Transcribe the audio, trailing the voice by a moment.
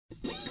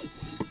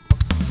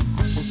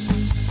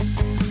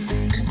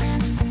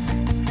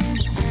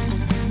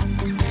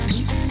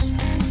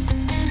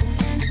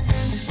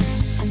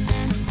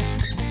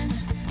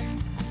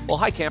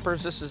Well, hi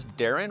campers, this is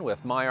Darren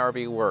with My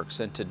RV Works,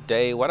 and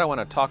today what I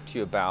want to talk to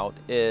you about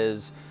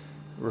is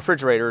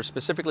refrigerators,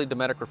 specifically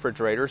Dometic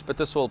refrigerators, but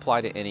this will apply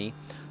to any.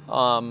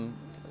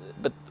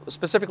 But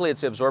specifically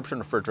it's the absorption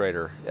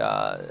refrigerator.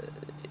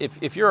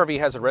 If your RV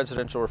has a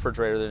residential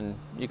refrigerator, then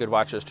you could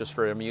watch this just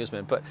for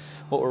amusement. But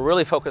what we're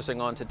really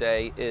focusing on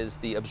today is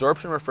the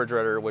absorption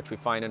refrigerator, which we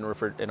find in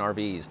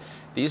RVs.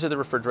 These are the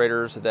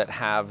refrigerators that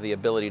have the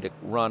ability to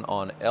run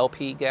on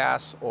LP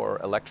gas or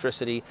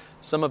electricity.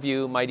 Some of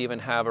you might even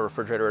have a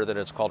refrigerator that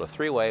is called a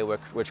three-way,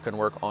 which can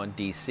work on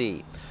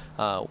DC,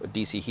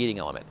 DC heating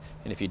element.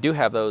 And if you do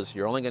have those,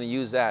 you're only going to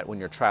use that when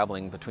you're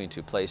traveling between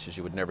two places.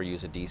 You would never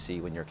use a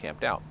DC when you're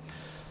camped out.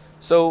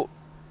 So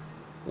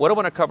what I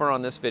want to cover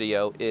on this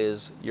video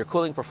is your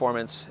cooling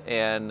performance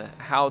and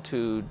how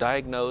to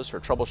diagnose or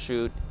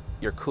troubleshoot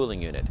your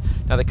cooling unit.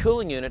 Now the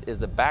cooling unit is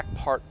the back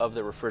part of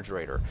the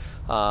refrigerator.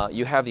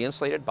 You have the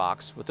insulated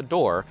box with the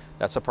door,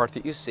 that's the part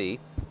that you see.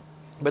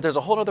 But there's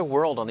a whole other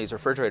world on these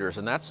refrigerators,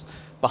 and that's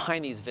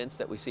behind these vents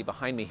that we see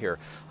behind me here.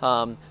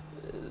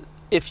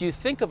 If you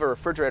think of a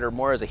refrigerator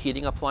more as a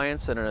heating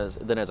appliance than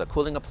as a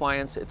cooling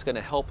appliance, it's going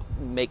to help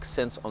make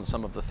sense on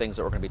some of the things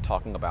that we're going to be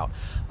talking about.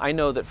 I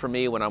know that for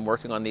me, when I'm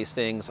working on these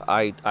things,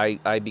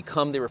 I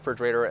become the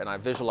refrigerator and I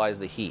visualize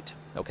the heat,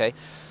 okay?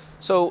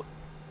 So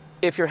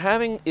if you're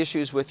having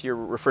issues with your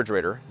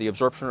refrigerator, the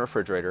absorption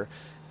refrigerator,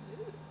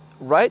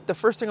 right, the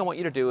first thing I want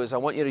you to do is I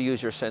want you to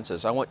use your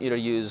senses. I want you to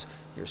use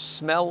your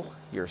smell,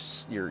 your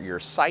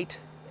sight,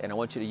 and I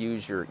want you to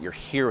use your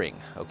hearing,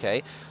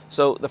 okay?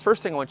 So the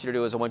first thing I want you to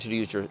do is I want you to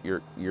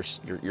use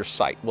your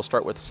sight. We'll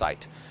start with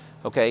sight,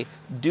 okay?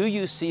 Do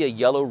you see a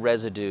yellow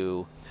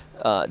residue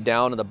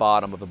down at the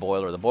bottom of the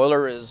boiler? The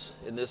boiler is,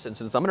 in this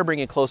instance, I'm gonna bring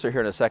you closer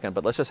here in a second,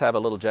 but let's just have a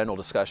little general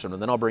discussion,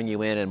 and then I'll bring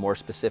you in more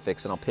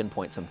specifics and I'll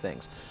pinpoint some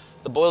things.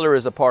 The boiler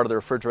is a part of the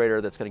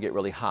refrigerator that's gonna get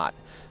really hot.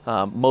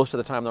 Most of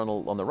the time they're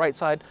on the right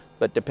side,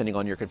 but depending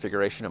on your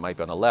configuration, it might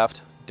be on the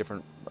left.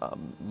 Different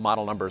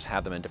model numbers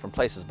have them in different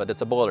places, but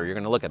it's a boiler. You're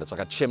gonna look at it. It's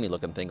like a chimney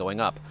looking thing going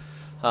up.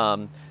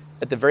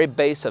 At the very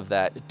base of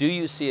that, do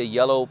you see a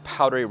yellow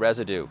powdery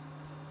residue?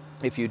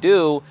 If you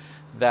do,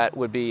 that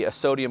would be a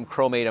sodium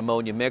chromate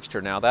ammonia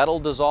mixture. Now that'll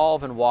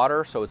dissolve in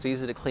water, so it's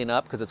easy to clean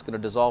up because it's gonna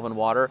dissolve in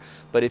water.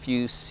 But if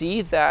you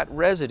see that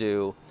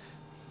residue,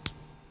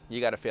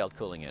 you got a failed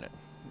cooling unit.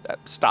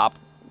 Stop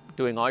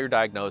doing all your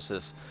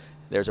diagnosis.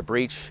 There's a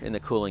breach in the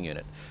cooling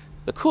unit.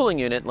 The cooling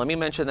unit, let me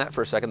mention that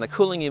for a second. The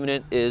cooling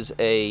unit is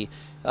it's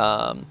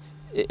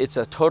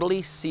a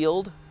totally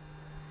sealed,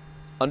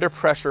 under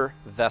pressure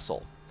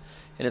vessel.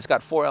 And it's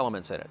got 4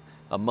 elements in it: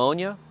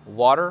 ammonia,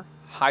 water,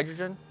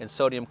 hydrogen, and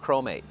sodium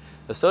chromate.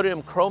 The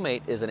sodium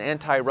chromate is an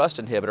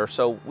anti-rust inhibitor,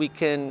 so we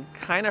can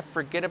kind of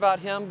forget about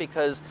him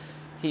because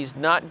he's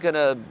not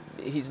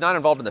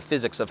involved in the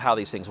physics of how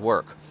these things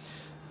work.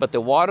 But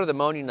the water, the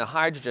ammonia, and the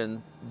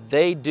hydrogen,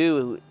 they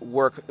do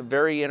work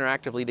very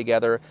interactively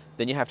together.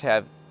 Then you have to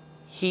have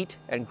heat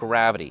and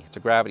gravity. It's a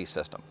gravity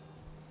system.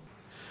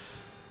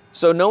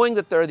 So knowing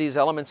that there are these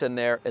elements in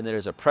there and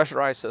there's a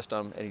pressurized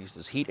system and it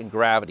uses heat and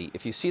gravity,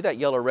 if you see that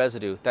yellow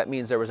residue, that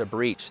means there was a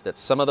breach, that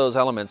some of those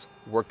elements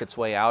worked its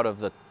way out of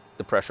the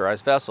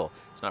pressurized vessel.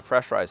 It's not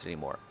pressurized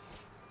anymore.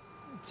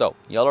 So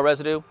yellow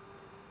residue,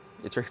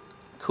 it's your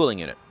cooling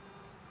unit.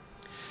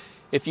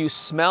 If you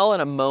smell an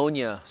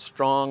ammonia,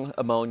 strong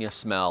ammonia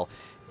smell,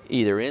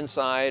 either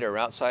inside or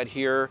outside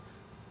here,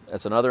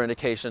 that's another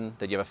indication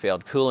that you have a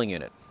failed cooling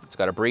unit. It's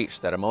got a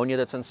breach. That ammonia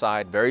that's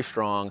inside, very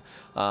strong.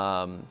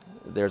 So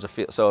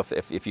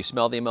if you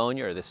smell the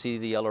ammonia or see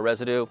the yellow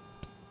residue,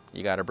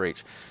 you got a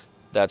breach.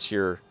 That's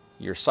your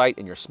sight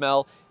and your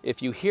smell.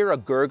 If you hear a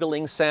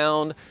gurgling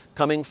sound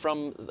coming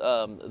from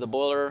the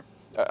boiler,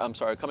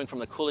 coming from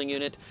the cooling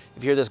unit,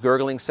 if you hear this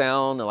gurgling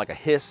sound, like a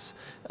hiss,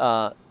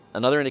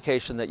 another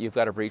indication that you've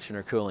got a breach in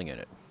your cooling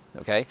unit.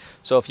 Okay,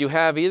 so if you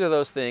have either of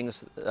those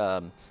things,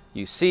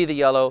 you see the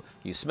yellow,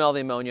 you smell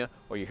the ammonia,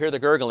 or you hear the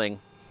gurgling,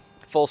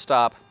 full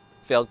stop,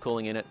 failed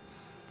cooling unit.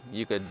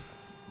 You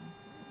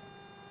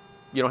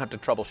don't have to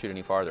troubleshoot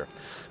any farther.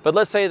 But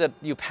let's say that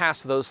you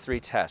pass those 3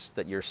 tests,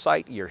 that your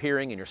sight, your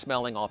hearing, and your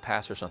smelling all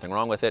pass, there's nothing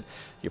wrong with it.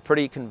 You're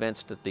pretty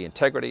convinced that the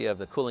integrity of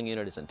the cooling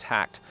unit is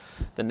intact.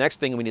 The next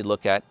thing we need to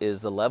look at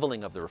is the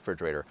leveling of the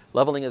refrigerator.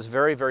 Leveling is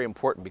very, very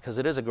important because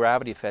it is a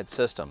gravity-fed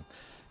system.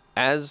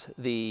 As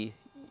the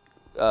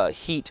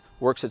heat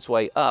works its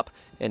way up,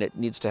 and it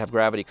needs to have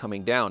gravity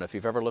coming down. If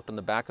you've ever looked in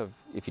the back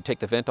if you take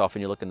the vent off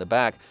and you look in the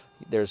back,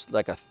 there's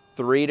like a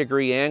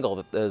 3-degree angle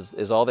that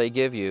is all they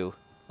give you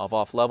of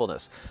off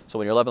levelness. So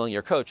when you're leveling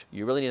your coach,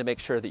 you really need to make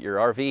sure that your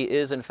RV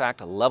is in fact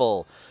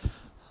level.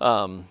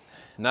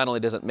 Not only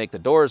does it make the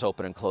doors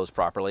open and close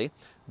properly,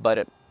 but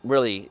it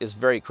really is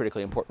very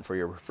critically important for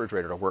your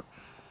refrigerator to work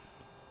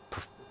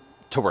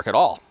at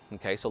all.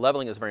 Okay, so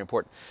leveling is very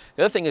important.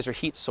 The other thing is your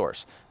heat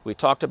source. We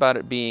talked about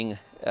it being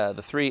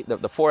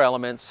the 4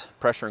 elements,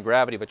 pressure and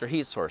gravity, but your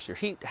heat source. Your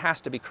heat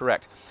has to be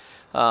correct.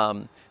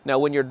 Now,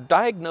 when you're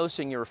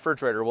diagnosing your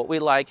refrigerator, what we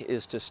like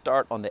is to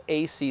start on the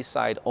AC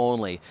side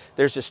only.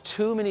 There's just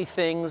too many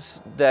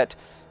things that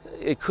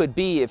it could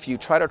be if you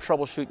try to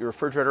troubleshoot your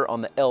refrigerator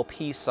on the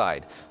LP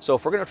side. So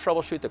if we're going to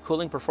troubleshoot the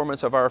cooling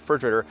performance of our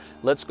refrigerator,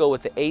 let's go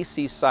with the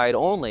AC side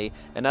only,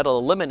 and that'll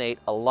eliminate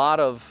a lot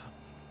of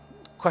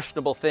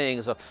questionable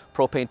things of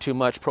propane too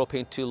much,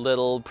 propane too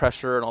little,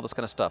 pressure, and all this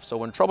kind of stuff. So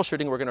when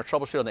troubleshooting, we're going to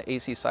troubleshoot on the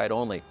AC side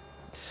only.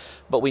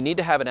 But we need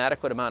to have an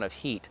adequate amount of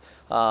heat.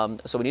 So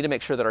we need to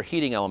make sure that our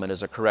heating element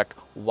is a correct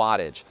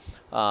wattage.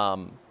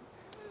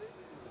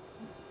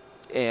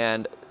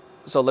 And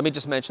so let me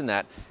just mention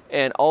that.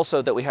 And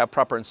also that we have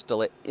proper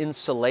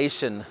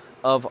insulation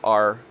of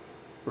our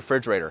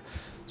refrigerator.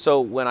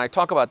 So when I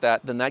talk about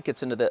that, then that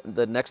gets into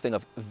the next thing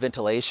of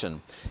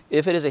ventilation.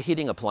 If it is a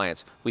heating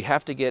appliance, we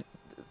have to get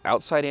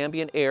outside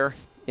ambient air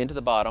into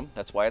the bottom.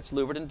 That's why it's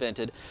louvered and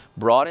vented,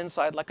 brought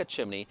inside like a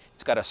chimney.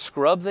 It's got to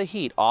scrub the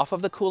heat off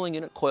of the cooling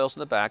unit coils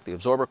in the back, the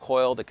absorber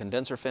coil, the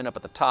condenser fin up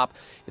at the top.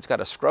 It's got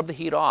to scrub the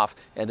heat off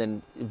and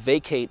then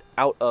vacate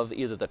out of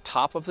either the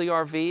top of the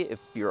RV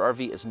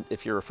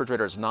if your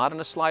refrigerator is not in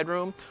a slide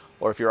room,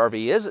 or if your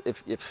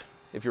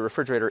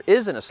refrigerator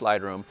is in a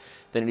slide room,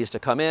 then it needs to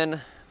come in,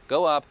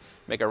 go up,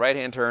 make a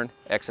right-hand turn,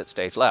 exit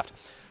stage left,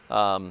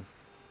 or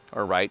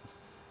right,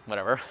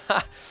 whatever.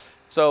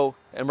 So,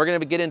 and we're going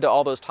to get into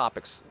all those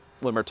topics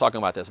when we're talking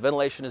about this.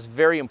 Ventilation is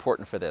very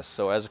important for this.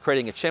 So as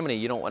creating a chimney,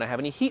 you don't want to have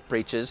any heat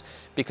breaches,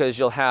 because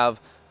you'll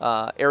have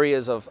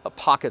areas of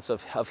pockets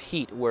of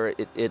heat where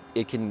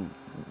it can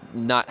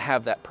not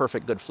have that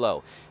perfect good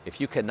flow. If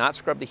you cannot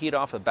scrub the heat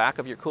off the back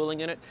of your cooling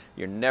unit,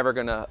 you're never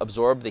going to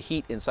absorb the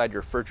heat inside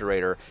your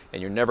refrigerator,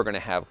 and you're never going to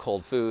have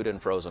cold food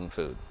and frozen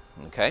food.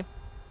 Okay?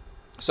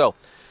 So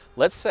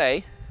let's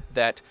say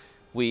that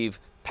we've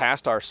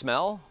passed our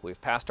smell, we've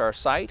passed our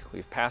sight,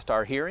 we've passed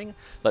our hearing.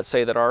 Let's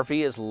say that our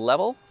RV is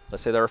level.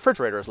 Let's say that our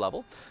refrigerator is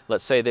level.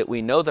 Let's say that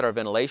we know that our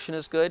ventilation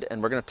is good,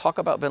 and we're going to talk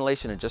about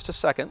ventilation in just a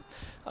second.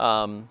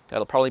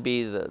 That'll probably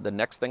be the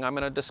next thing I'm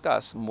going to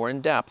discuss more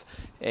in depth.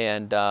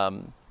 And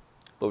but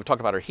we've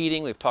talked about our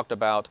heating, we've talked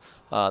about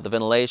the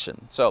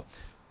ventilation. So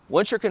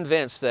once you're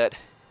convinced that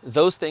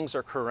those things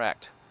are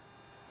correct,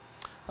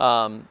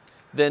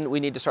 then we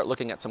need to start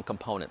looking at some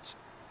components.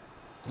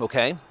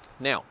 Okay?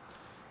 Now,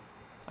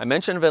 I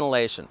mentioned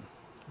ventilation.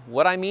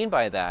 What I mean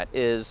by that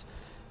is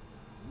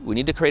we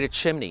need to create a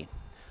chimney.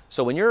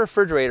 So when your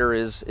refrigerator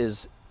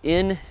is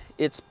in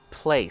its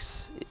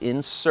place,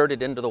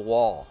 inserted into the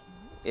wall,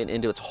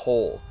 into its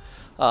hole,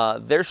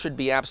 there should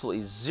be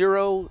absolutely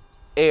zero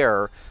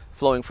air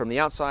flowing from the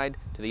outside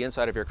to the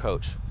inside of your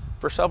coach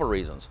for several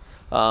reasons.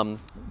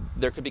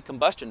 There could be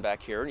combustion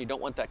back here, and you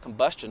don't want that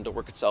combustion to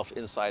work itself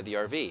inside the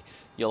RV.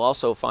 You'll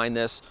also find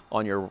this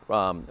on your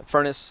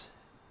furnace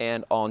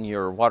and on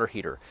your water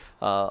heater.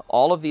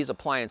 All of these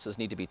appliances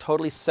need to be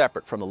totally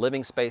separate from the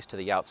living space to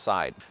the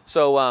outside.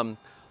 So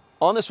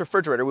on this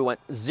refrigerator, we want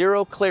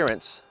zero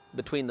clearance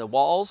between the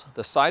walls,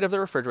 the side of the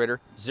refrigerator,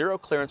 zero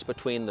clearance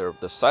between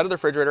the side of the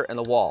refrigerator and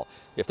the wall.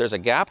 If there's a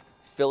gap,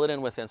 fill it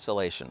in with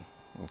insulation,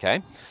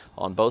 okay,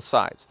 on both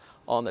sides.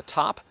 On the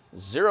top,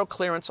 zero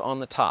clearance on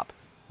the top.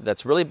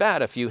 That's really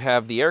bad if you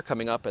have the air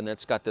coming up and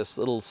it's got this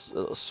little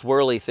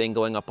swirly thing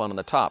going up on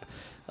the top.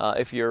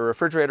 If your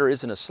refrigerator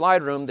is in a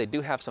slide room, they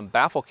do have some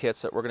baffle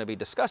kits that we're going to be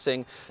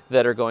discussing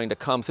that are going to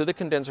come through the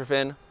condenser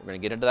fin. We're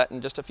going to get into that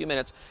in just a few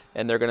minutes,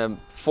 and they're going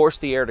to force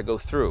the air to go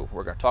through.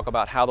 We're going to talk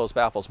about how those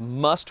baffles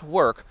must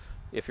work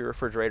if your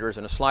refrigerator is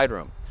in a slide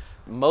room.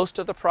 Most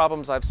of the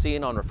problems I've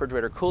seen on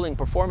refrigerator cooling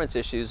performance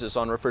issues is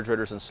on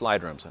refrigerators and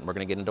slide rooms, and we're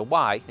going to get into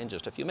why in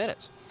just a few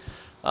minutes.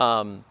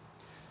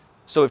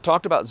 So we've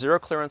talked about zero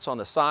clearance on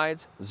the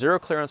sides, zero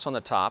clearance on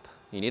the top.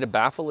 You need a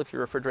baffle if your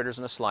refrigerator's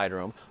in a slide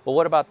room. Well,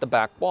 what about the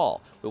back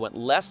wall? We want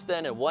less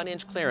than a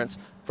 1-inch clearance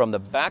from the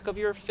back of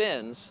your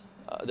fins,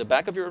 the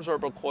back of your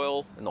absorber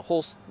coil and the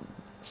whole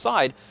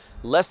side,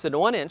 less than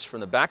 1 inch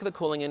from the back of the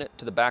cooling unit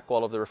to the back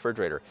wall of the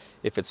refrigerator.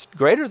 If it's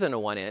greater than a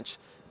 1 inch,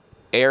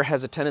 air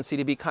has a tendency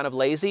to be kind of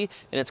lazy,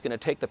 and it's going to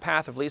take the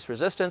path of least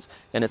resistance,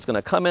 and it's going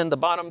to come in the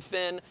bottom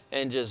fin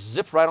and just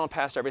zip right on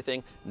past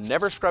everything,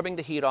 never scrubbing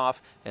the heat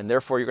off, and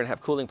therefore you're going to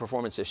have cooling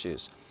performance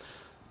issues.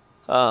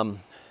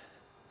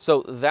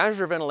 So that's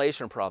your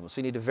ventilation problem. So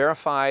you need to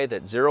verify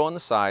that zero on the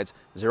sides,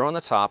 zero on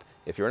the top.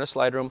 If you're in a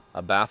slide room,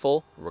 a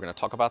baffle. We're going to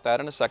talk about that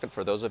in a second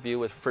for those of you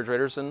with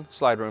refrigerators and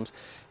slide rooms,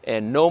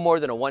 and no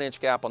more than a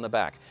 1-inch gap on the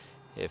back.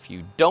 If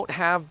you don't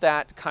have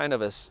that kind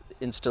of a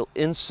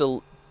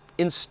installation,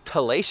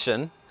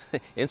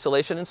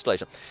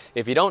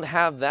 if you don't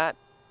have that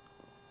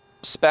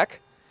spec,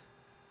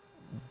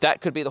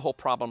 that could be the whole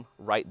problem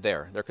right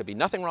there. There could be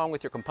nothing wrong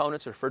with your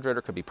components. Your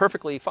refrigerator could be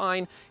perfectly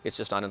fine. It's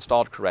just not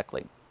installed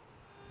correctly.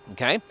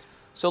 Okay,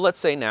 so let's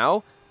say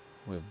now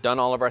we've done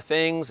all of our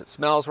things. It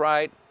smells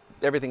right.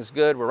 Everything's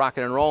good. We're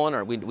rocking and rolling.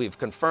 Or we've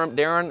confirmed,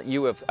 Darren,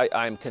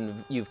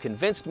 you've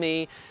convinced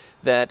me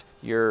that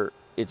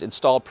it's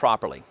installed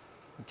properly.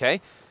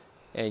 Okay,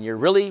 and you're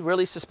really,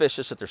 really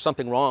suspicious that there's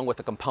something wrong with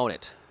the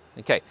component.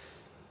 Okay,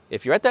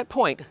 if you're at that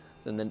point,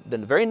 then the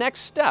very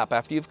next step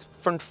after you've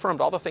confirmed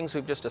all the things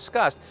we've just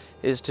discussed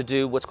is to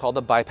do what's called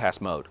the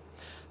bypass mode.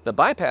 The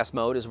bypass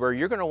mode is where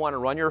you're going to want to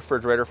run your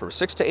refrigerator for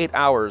 6 to 8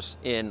 hours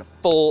in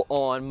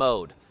full-on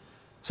mode.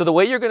 So the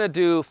way you're going to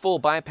do full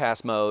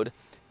bypass mode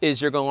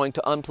is you're going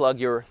to unplug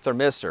your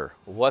thermistor.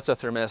 What's a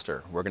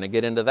thermistor? We're going to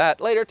get into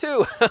that later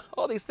too.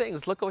 All these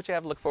things, look at what you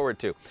have to look forward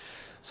to.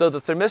 So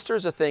the thermistor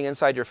is a thing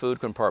inside your food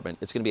compartment.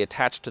 It's going to be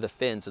attached to the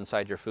fins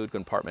inside your food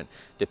compartment.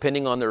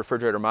 Depending on the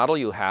refrigerator model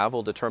you have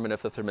will determine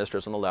if the thermistor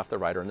is on the left, the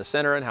right, or in the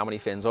center, and how many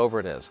fins over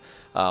it is.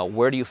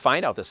 Where do you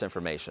find out this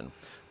information?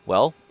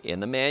 Well, in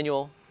the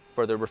manual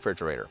for the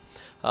refrigerator.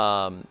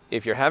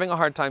 If you're having a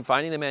hard time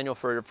finding the manual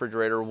for a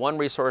refrigerator, one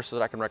resource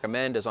that I can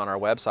recommend is on our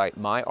website,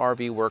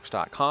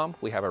 myrvworks.com.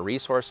 We have a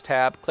resource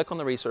tab. Click on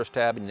the resource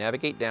tab and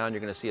navigate down.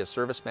 You're going to see a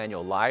service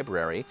manual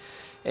library.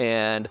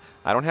 And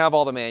I don't have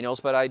all the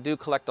manuals, but I do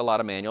collect a lot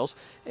of manuals.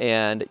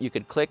 And you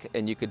could click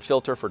and you could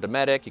filter for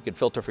Dometic. You could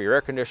filter for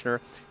your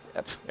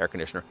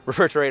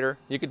refrigerator.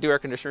 You could do air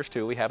conditioners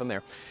too. We have them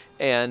there.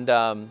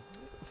 And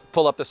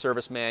pull up the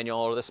service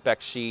manual or the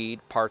spec sheet,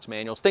 parts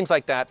manuals, things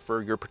like that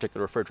for your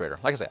particular refrigerator.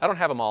 Like I say, I don't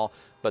have them all,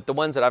 but the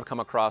ones that I've come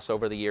across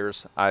over the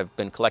years, I've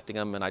been collecting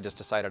them, and I just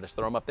decided to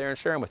throw them up there and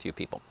share them with you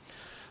people.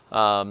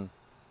 So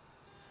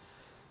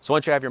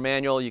once you have your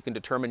manual, you can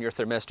determine your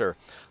thermistor.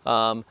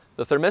 The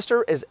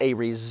thermistor is a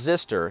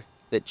resistor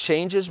that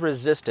changes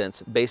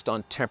resistance based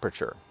on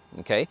temperature.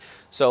 Okay,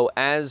 so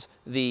as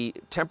the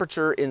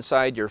temperature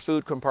inside your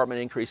food compartment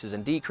increases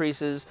and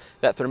decreases,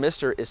 that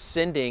thermistor is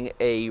sending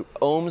a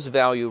ohms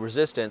value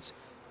resistance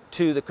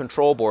to the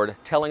control board,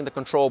 telling the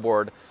control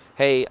board,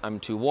 hey, I'm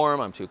too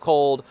warm, I'm too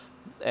cold,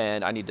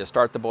 and I need to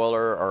start the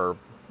boiler or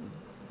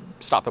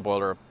stop the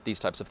boiler, these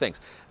types of things.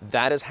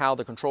 That is how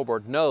the control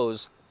board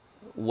knows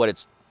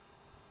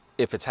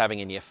if it's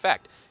having any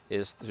effect,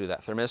 is through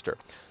that thermistor.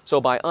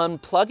 So by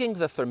unplugging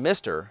the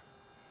thermistor,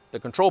 the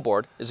control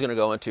board is going to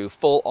go into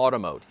full auto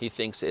mode. He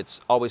thinks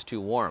it's always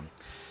too warm.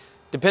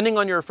 Depending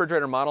on your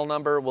refrigerator model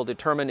number will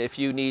determine if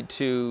you need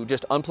to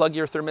just unplug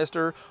your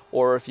thermistor,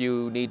 or if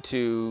you need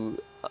to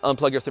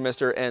unplug your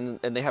thermistor and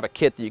they have a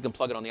kit that you can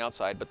plug it on the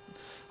outside, but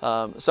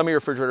some of your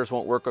refrigerators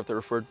won't work if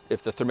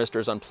the thermistor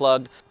is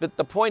unplugged. But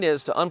the point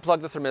is to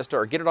unplug the thermistor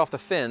or get it off the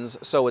fins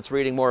so it's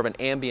reading more of an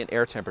ambient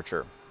air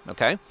temperature,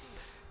 okay?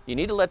 You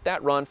need to let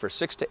that run for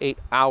 6 to 8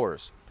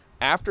 hours.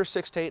 After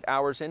 6 to 8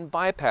 hours in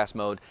bypass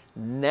mode,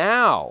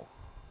 now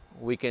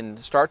we can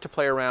start to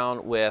play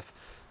around with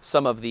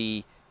some of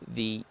the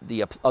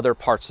other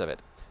parts of it,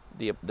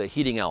 the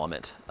heating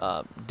element,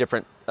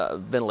 different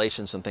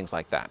ventilations and things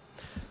like that.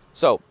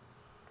 So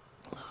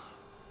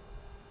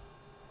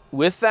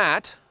with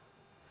that,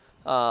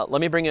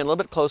 let me bring you in a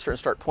little bit closer and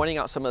start pointing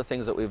out some of the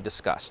things that we've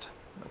discussed,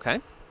 okay?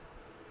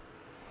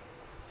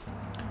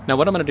 Now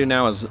what I'm going to do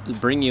now is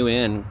bring you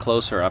in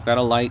closer. I've got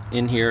a light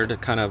in here to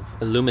kind of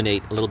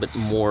illuminate a little bit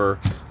more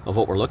of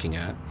what we're looking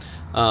at.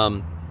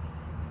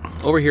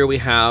 Over here we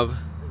have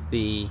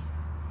the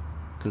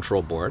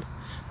control board.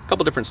 A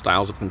couple different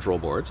styles of control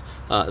boards.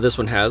 This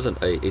one has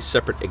a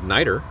separate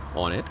igniter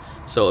on it.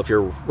 So if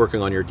you're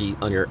working on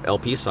your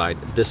LP side,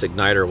 this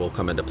igniter will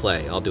come into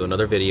play. I'll do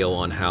another video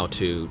on how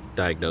to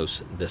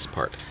diagnose this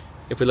part.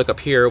 If we look up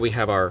here, we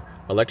have our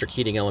electric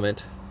heating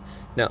element.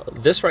 Now,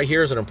 this right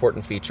here is an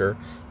important feature.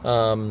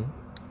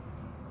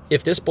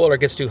 If this boiler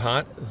gets too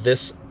hot,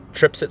 this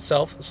trips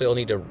itself, so you'll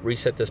need to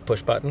reset this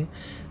push button.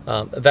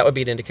 That would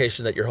be an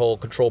indication that your whole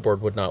control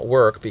board would not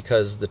work,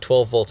 because the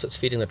 12 volts that's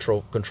feeding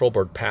the control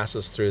board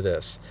passes through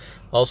this.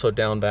 Also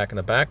down back in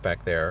the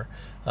back there,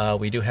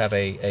 we do have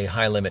a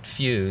high limit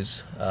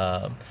fuse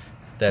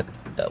that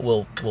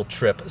will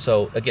trip.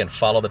 So again,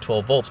 follow the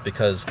 12 volts,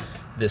 because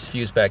this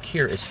fuse back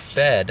here is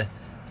fed.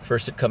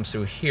 First it comes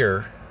through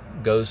here,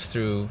 goes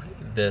through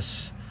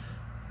this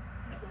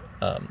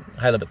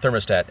high limit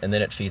thermostat, and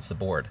then it feeds the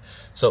board.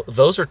 So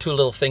those are two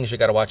little things you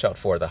got to watch out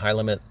for: the high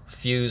limit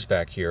fuse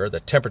back here, the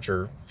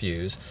temperature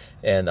fuse,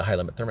 and the high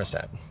limit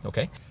thermostat.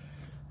 Okay,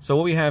 so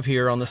what we have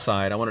here on the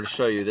side, I wanted to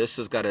show you, this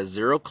has got a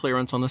 0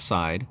 clearance on the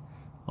side,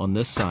 on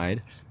this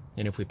side,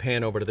 and if we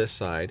pan over to this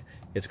side,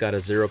 it's got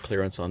a 0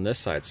 clearance on this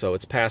side. So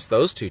it's passed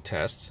those two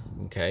tests.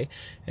 Okay,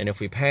 and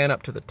if we pan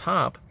up to the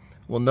top,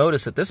 we'll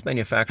notice that this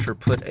manufacturer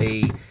put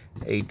a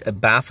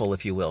baffle,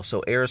 if you will.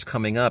 So air is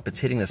coming up, it's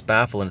hitting this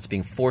baffle, and it's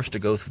being forced to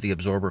go through the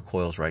absorber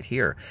coils right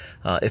here.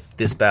 If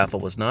this baffle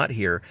was not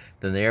here,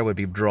 then the air would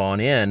be drawn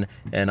in,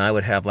 and I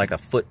would have like a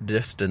foot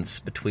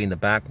distance between the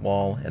back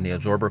wall and the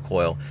absorber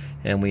coil.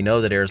 And we know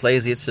that air is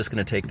lazy. It's just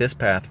going to take this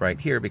path right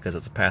here, because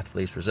it's a path of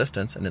least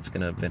resistance, and it's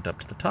going to vent up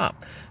to the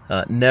top,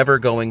 never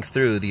going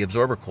through the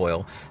absorber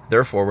coil.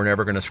 Therefore, we're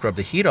never going to scrub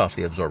the heat off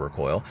the absorber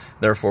coil.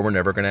 Therefore, we're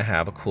never going to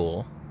have a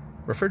cool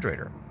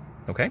refrigerator.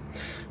 Okay.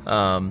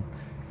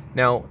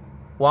 Now,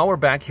 while we're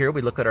back here,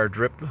 we look at our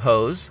drip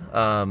hose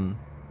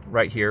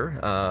right here.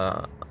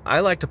 I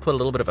like to put a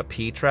little bit of a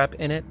P-trap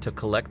in it to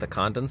collect the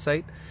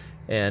condensate,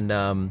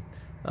 and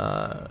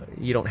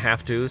you don't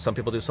have to. Some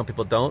people do, some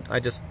people don't.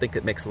 I just think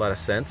it makes a lot of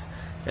sense.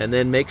 And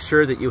then make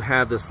sure that you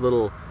have this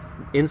little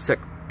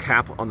insect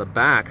cap on the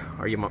back,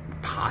 or you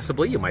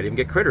might even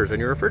get critters in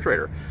your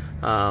refrigerator.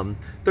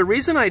 The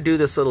reason I do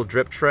this little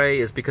drip tray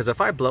is because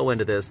if I blow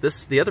into this,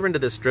 the other end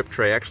of this drip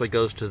tray actually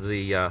goes to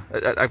the,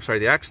 I'm sorry,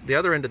 the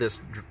other end of this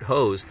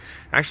hose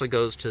actually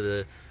goes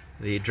to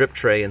the drip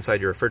tray inside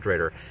your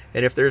refrigerator.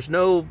 And if there's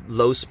no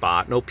low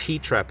spot, no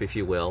P-trap, if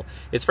you will,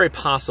 it's very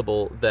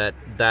possible that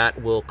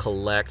that will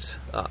collect,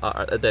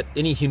 that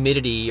any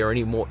humidity or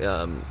any more,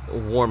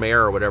 warm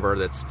air or whatever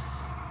that's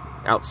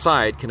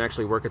outside can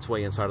actually work its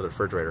way inside of the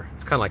refrigerator.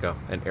 It's kind of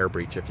like an air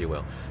breach, if you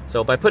will.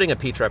 So by putting a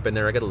P-trap in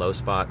there, I get a low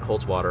spot,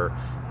 holds water,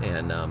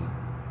 and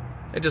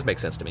it just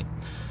makes sense to me.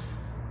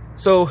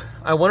 So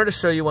I wanted to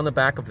show you on the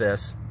back of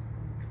this.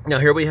 Now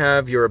here we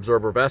have your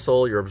absorber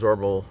vessel, your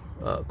absorbable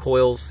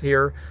coils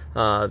here.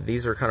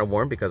 These are kind of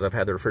warm because I've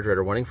had the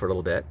refrigerator running for a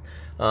little bit.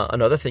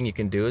 Another thing you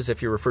can do is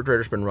if your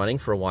refrigerator's been running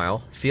for a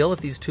while, feel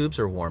if these tubes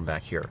are warm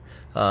back here.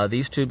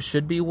 These tubes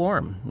should be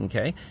warm,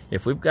 okay?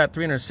 If we've got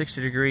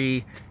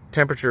 360-degree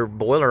temperature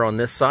boiler on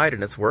this side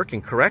and it's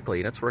working correctly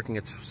and it's working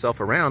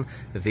itself around,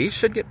 these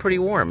should get pretty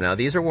warm. Now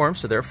these are warm,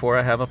 so therefore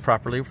I have a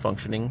properly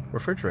functioning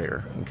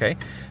refrigerator, okay?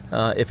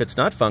 If it's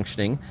not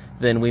functioning,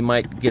 then we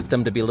might get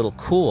them to be a little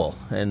cool,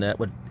 and that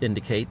would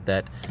indicate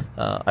that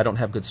I don't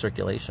have good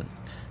circulation.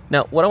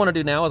 Now what I want to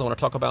do now is I want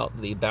to talk about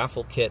the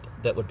baffle kit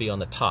that would be on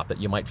the top that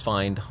you might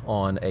find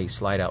on a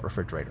slide-out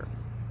refrigerator.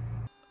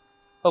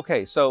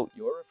 Okay, so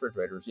your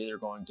refrigerator is either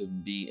going to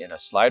be in a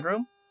slide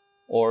room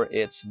or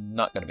it's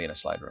not going to be in a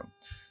slide room.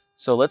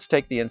 So let's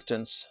take the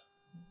instance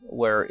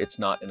where it's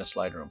not in a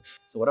slide room.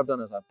 So what I've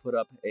done is I've put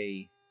up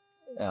a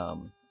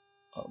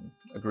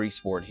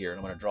grease board here, and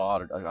I'm going to draw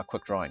out a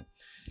quick drawing.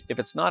 If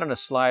it's not in a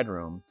slide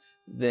room,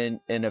 then,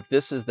 and if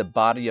this is the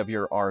body of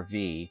your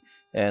RV,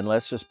 and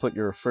let's just put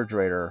your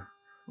refrigerator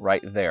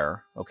right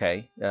there,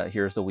 okay?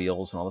 Here's the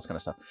wheels and all this kind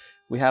of stuff.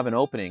 We have an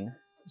opening,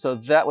 so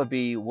that would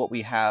be what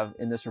we have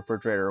in this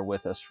refrigerator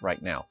with us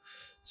right now.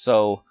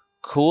 So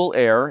cool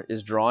air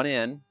is drawn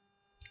in,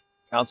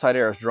 outside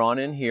air is drawn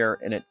in here,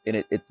 and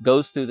it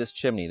goes through this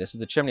chimney. This is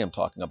the chimney I'm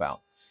talking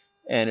about.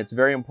 And it's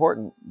very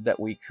important that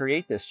we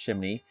create this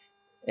chimney,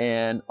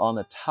 and on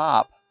the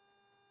top,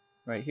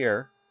 right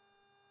here,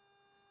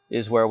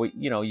 is where we,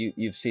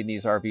 you've seen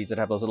these RVs that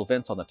have those little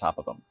vents on the top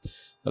of them.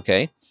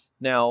 Okay,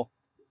 now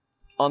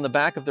on the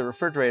back of the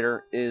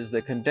refrigerator is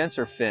the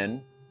condenser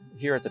fin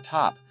here at the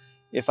top.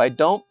 If I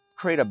don't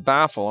create a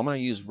baffle, I'm going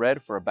to use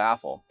red for a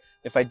baffle.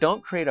 If I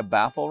don't create a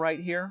baffle right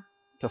here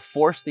to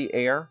force the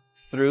air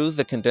through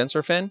the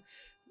condenser fin,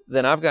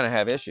 then I'm going to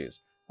have issues.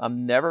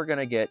 I'm never going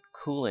to get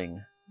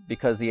cooling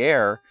because the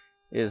air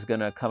is going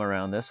to come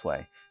around this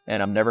way,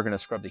 and I'm never going to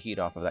scrub the heat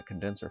off of that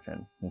condenser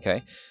fin,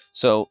 okay?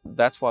 So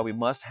that's why we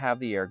must have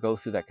the air go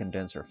through that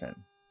condenser fin,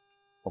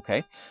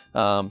 okay?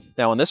 Now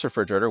on this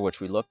refrigerator, which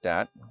we looked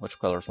at, which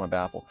color is my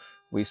baffle,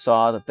 we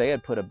saw that they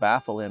had put a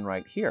baffle in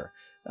right here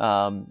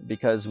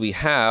because we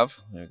have,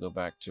 let me go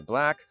back to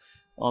black,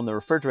 on the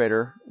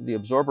refrigerator, the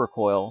absorber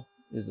coil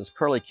is this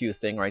curlicue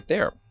thing right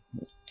there.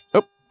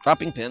 Oh,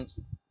 dropping pins.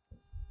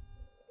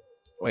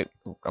 Wait,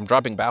 I'm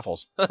dropping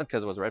baffles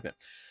because it was a red pin.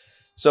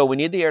 So we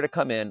need the air to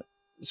come in,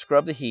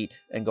 scrub the heat,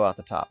 and go out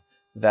the top.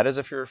 That is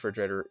if your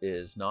refrigerator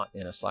is not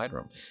in a slide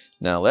room.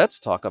 Now let's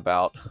talk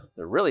about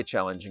the really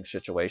challenging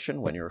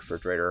situation when your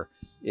refrigerator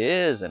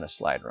is in a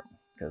slide room,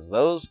 because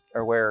those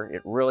are where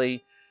it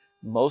really,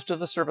 most of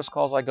the service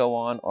calls I go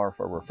on are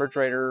for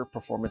refrigerator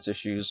performance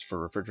issues for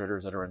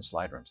refrigerators that are in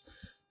slide rooms.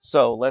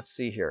 So let's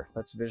see here.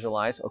 Let's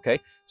visualize. Okay,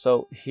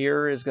 so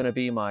here is going to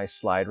be my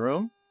slide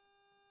room.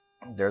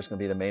 There's going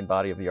to be the main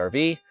body of the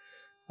RV.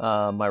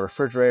 My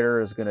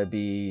refrigerator is going to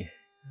be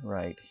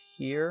right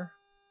here,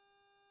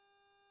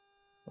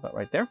 about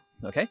right there.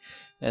 Okay,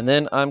 and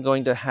then I'm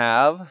going to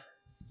have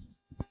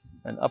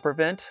an upper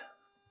vent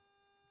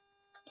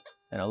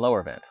and a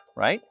lower vent,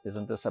 right?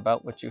 Isn't this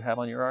about what you have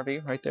on your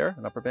RV right there?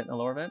 An upper vent and a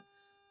lower vent.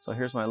 So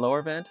here's my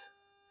lower vent,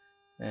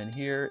 and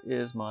here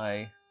is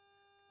my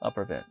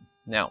upper vent.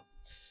 Now,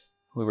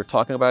 we were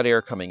talking about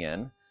air coming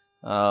in.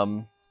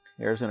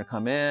 Air is going to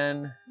come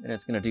in, and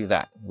it's going to do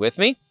that. With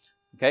me?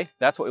 Okay,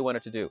 that's what we want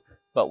it to do.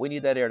 But we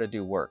need that air to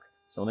do work.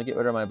 So let me get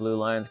rid of my blue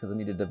lines because I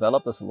need to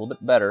develop this a little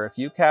bit better. If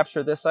you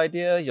capture this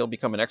idea, you'll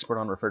become an expert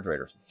on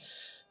refrigerators.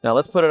 Now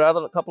let's put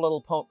a couple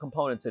little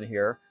components in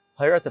here.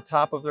 Here at the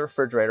top of the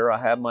refrigerator, I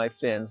have my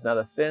fins. Now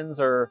the fins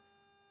are,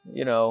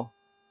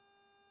 I'm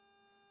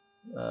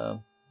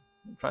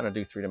trying to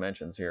do 3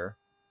 dimensions here.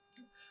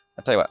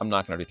 I'll tell you what, I'm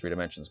not going to do 3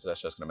 dimensions because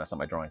that's just going to mess up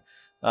my drawing.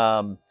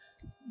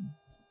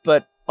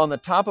 But on the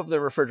top of the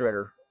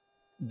refrigerator,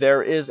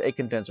 there is a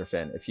condenser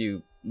fin. If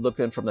you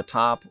look in from the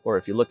top, or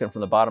if you look in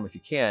from the bottom, if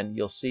you can,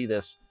 you'll see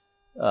this.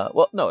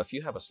 Well, no, if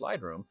you have a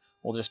slide room,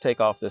 we'll just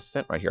take off this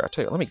fin right here. I'll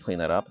tell you, let me clean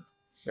that up.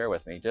 Bear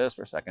with me just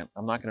for a second.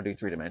 I'm not going to do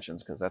 3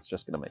 dimensions because that's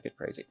just going to make it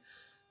crazy.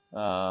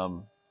 Let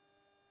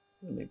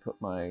me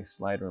put my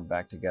slide room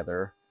back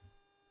together.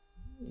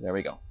 There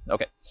we go.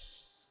 Okay.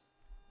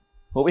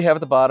 What we have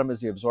at the bottom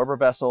is the absorber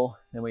vessel,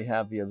 and we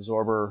have the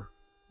absorber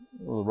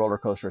roller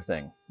coaster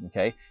thing.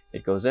 Okay.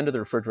 It goes into the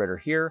refrigerator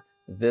here.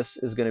 This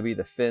is going to be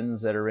the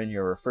fins that are in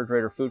your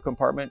refrigerator food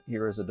compartment.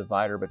 Here is a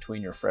divider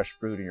between your fresh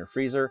fruit and your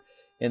freezer.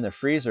 In the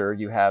freezer,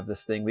 you have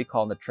this thing we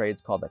call in the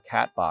trades called the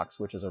cat box,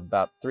 which is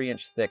about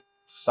 3-inch thick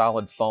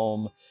solid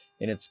foam,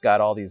 and it's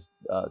got all these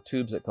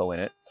tubes that go in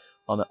it.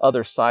 On the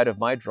other side of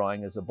my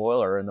drawing is the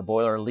boiler, and the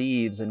boiler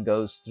leaves and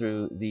goes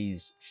through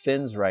these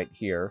fins right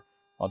here.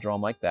 I'll draw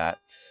them like that.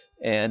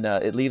 And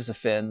it leaves the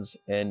fins,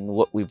 and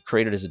what we've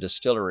created is a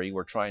distillery.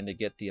 We're trying to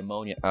get the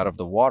ammonia out of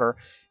the water,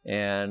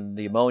 and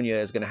the ammonia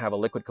is going to have a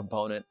liquid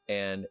component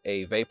and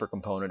a vapor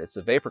component. It's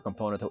the vapor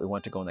component that we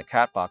want to go in the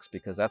cat box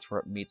because that's where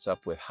it meets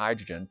up with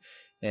hydrogen.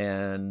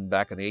 And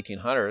back in the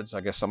 1800s,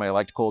 I guess somebody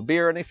liked cold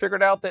beer, and they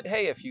figured out that,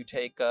 hey, if you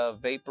take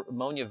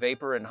ammonia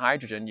vapor and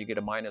hydrogen, you get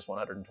a minus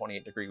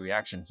 128-degree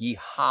reaction.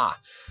 Yee-haw!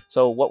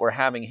 So what we're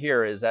having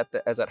here is that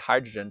as that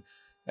hydrogen,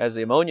 as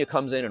the ammonia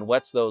comes in and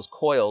wets those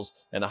coils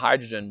and the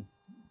hydrogen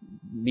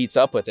meets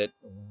up with it,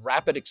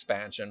 rapid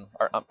expansion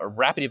or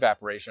rapid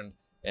evaporation.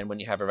 And when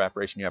you have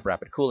evaporation, you have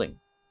rapid cooling.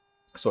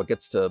 So it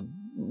gets to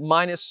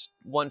minus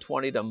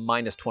 120 to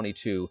minus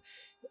 22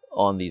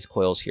 on these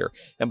coils here.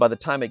 And by the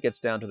time it gets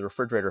down to the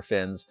refrigerator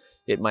fins,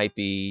 it might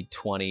be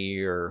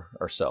 20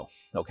 or so,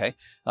 okay?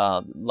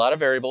 A lot of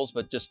variables,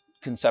 but just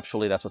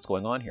conceptually, that's what's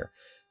going on here.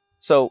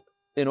 So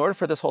in order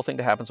for this whole thing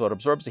to happen, so it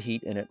absorbs the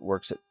heat and it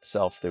works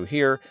itself through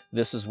here.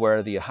 This is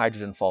where the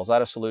hydrogen falls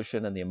out of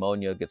solution and the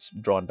ammonia gets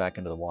drawn back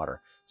into the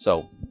water.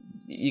 So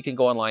you can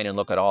go online and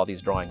look at all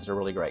these drawings. They're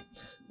really great.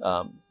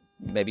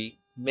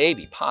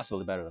 Maybe,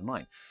 possibly better than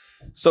mine.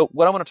 So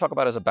what I want to talk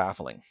about is a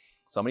baffling.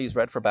 So I'm going to use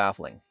red for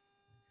baffling.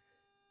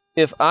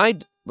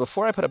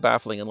 Before I put a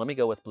baffling in, let me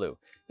go with blue.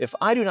 If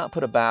I do not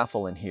put a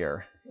baffle in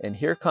here, and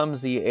here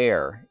comes the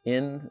air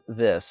in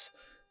this,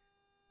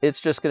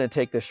 it's just going to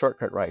take this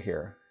shortcut right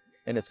here.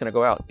 And it's going to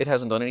go out. It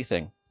hasn't done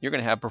anything. You're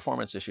going to have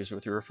performance issues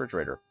with your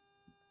refrigerator.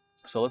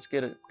 So let's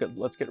get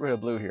rid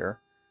of blue here,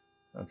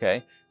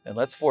 okay? And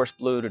let's force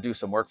blue to do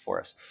some work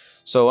for us.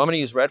 So I'm going to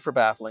use red for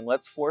baffling.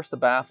 Let's force the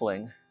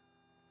baffling.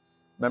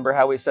 Remember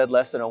how we said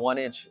less than a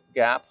 1-inch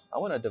gap? I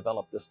want to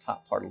develop this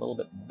top part a little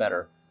bit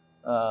better.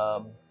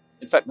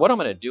 In fact, what I'm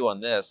going to do on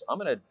this, I'm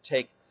going to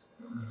take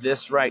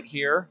this right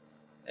here,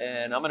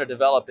 and I'm going to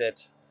develop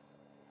it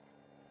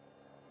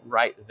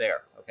right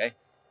there, okay?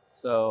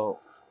 So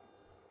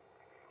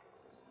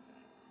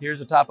here's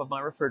the top of my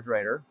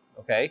refrigerator,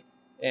 okay?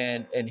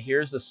 And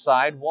here's the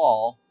side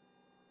wall.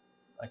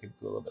 I could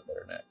do a little bit better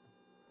than that.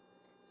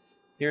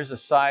 Here's the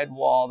side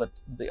wall,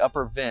 the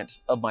upper vent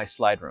of my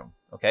slide room,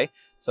 okay?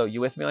 So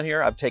you with me on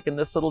here? I've taken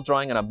this little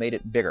drawing and I've made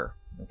it bigger,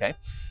 okay?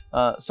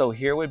 So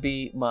here would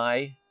be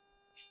my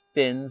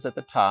fins at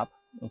the top,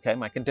 okay?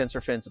 My condenser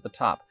fins at the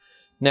top.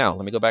 Now,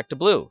 let me go back to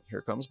blue.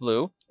 Here comes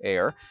blue,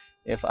 air.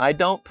 If I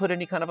don't put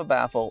any kind of a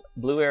baffle,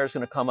 blue air is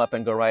going to come up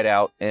and go right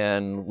out,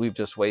 and we've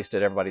just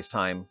wasted everybody's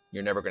time.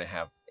 You're never going to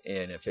have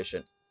an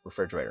efficient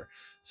refrigerator.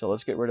 So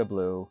let's get rid of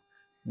blue.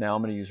 Now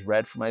I'm going to use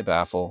red for my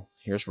baffle.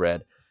 Here's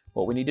red.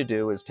 What we need to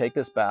do is take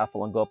this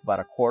baffle and go up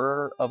about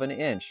 1/4 of an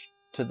inch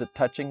to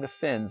touching the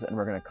fins, and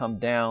we're going to come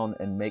down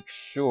and make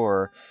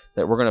sure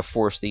that we're going to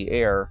force the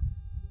air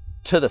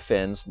to the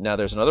fins. Now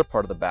there's another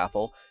part of the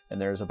baffle, and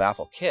there's a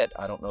baffle kit.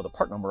 I don't know the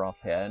part number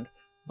offhand,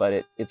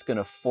 but it's going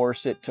to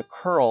force it to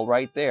curl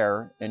right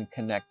there and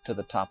connect to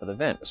the top of the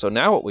vent. So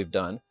now what we've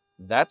done,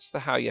 that's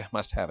how you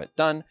must have it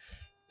done.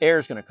 Air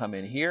is going to come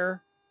in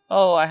here.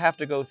 Oh, I have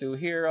to go through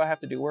here. I have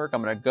to do work.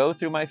 I'm going to go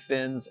through my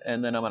fins,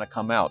 and then I'm going to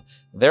come out.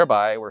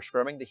 Thereby, we're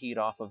scrubbing the heat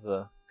off of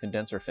the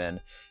condenser fin,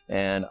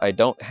 and I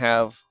don't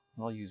have,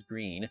 I'll use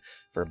green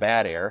for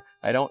bad air.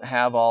 I don't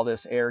have all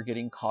this air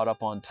getting caught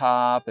up on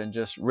top and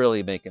just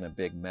really making a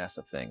big mess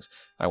of things.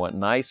 I want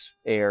nice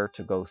air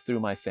to go through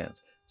my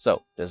fins.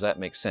 So does that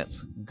make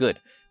sense? Good.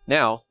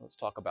 Now let's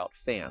talk about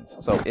fans.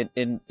 So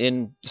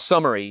in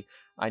summary,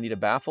 I need a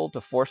baffle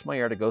to force my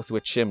air to go through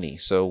a chimney.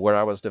 So what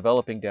I was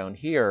developing down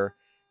here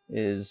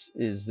is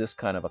this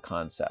kind of a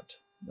concept.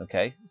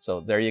 Okay, so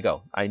there you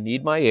go. I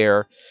need my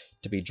air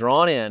to be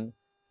drawn in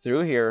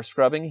through here,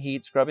 scrubbing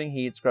heat, scrubbing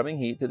heat, scrubbing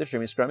heat through the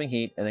chimney, scrubbing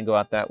heat, and then go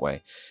out that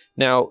way.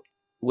 Now,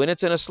 when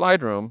it's in a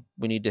slide room,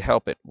 we need to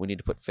help it. We need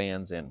to put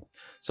fans in.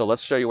 So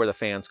let's show you where the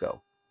fans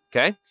go.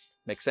 Okay,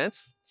 make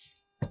sense?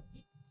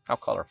 How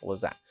colorful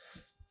is that?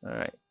 All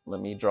right,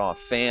 let me draw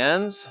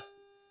fans,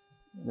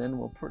 and then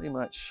we'll pretty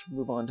much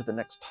move on to the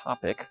next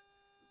topic.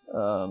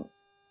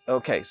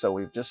 Okay, so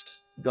we've just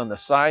done the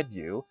side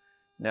view.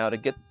 Now to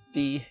get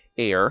the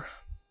air,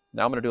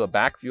 now I'm going to do a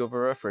back view of a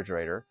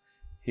refrigerator.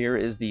 Here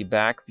is the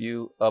back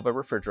view of a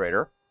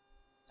refrigerator.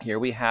 Here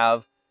we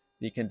have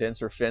the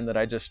condenser fin that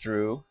I just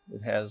drew.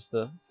 It has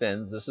the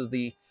fins. This is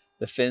the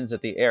fins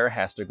that the air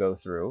has to go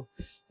through.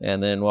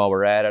 And then while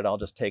we're at it, I'll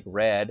just take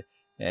red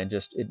and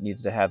just, it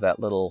needs to have that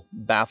little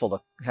baffle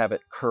to have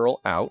it curl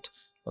out,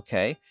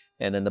 okay?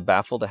 And then the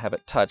baffle to have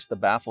it touch. The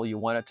baffle, you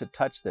want it to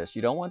touch this.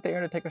 You don't want the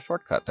air to take a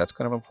shortcut. That's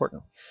kind of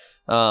important.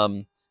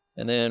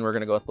 And then we're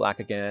gonna go with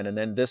black again. And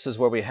then this is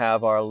where we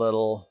have our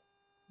little,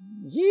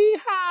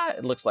 yeehaw!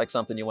 It looks like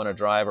something you wanna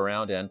drive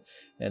around in.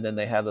 And then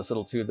they have this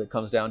little tube that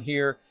comes down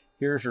here.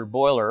 Here's your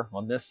boiler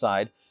on this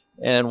side.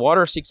 And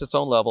water seeks its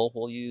own level.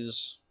 We'll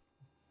use,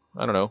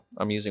 I don't know,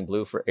 I'm using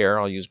blue for air.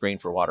 I'll use green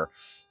for water.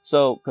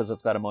 So, because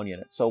it's got ammonia in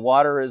it. So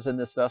water is in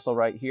this vessel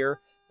right here.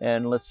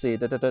 And let's see,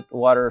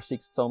 water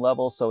seeks its own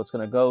level, so it's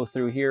going to go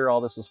through here. All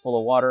this is full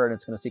of water, and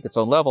it's going to seek its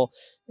own level.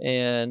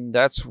 And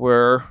that's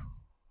where,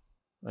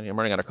 I'm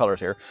running out of colors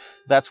here,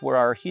 that's where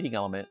our heating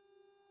element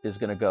is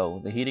going to go.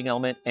 The heating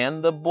element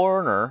and the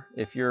burner,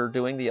 if you're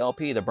doing the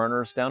LP, the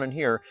burner's down in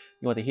here.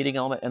 You want the heating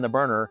element and the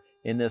burner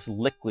in this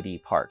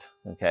liquidy part,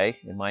 okay?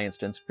 In my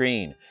instance,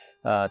 green,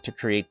 to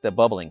create the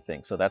bubbling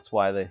thing. So that's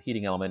why the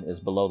heating element is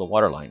below the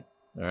water line,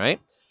 all right?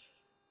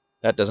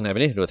 That doesn't have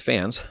anything to do with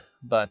fans,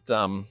 but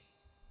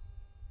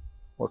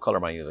what color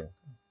am I using?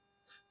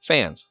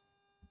 Fans,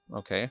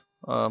 okay.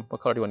 What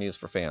color do you want to use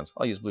for fans?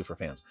 I'll use blue for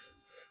fans.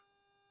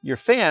 Your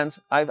fans,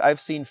 I've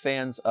seen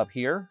fans up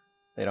here.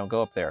 They don't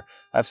go up there.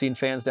 I've seen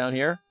fans down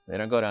here. They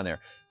don't go down there.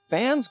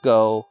 Fans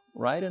go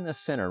right in the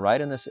center, right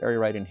in this area,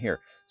 right in here.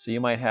 So you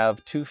might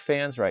have 2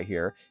 fans right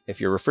here. If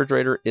your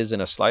refrigerator is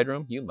in a slide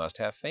room, you must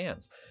have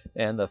fans.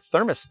 And the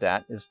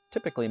thermostat is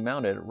typically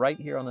mounted right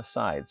here on the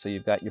side. So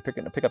you're going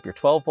to pick up your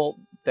 12 volt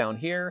down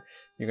here.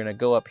 You're going to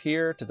go up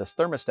here to this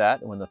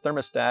thermostat. And when the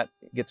thermostat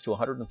gets to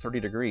 130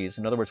 degrees,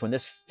 in other words, when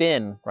this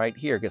fin right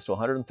here gets to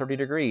 130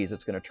 degrees,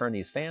 it's going to turn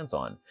these fans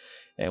on.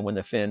 And when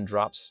the fin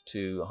drops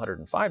to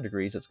 105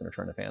 degrees, it's going to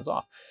turn the fans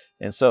off.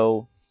 And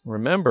so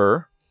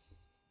remember,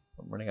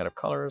 I'm running out of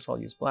colors, I'll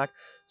use black.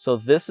 So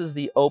this is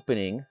the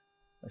opening.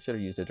 I should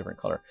have used a different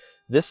color.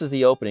 This is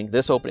the opening,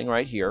 this opening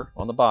right here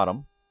on the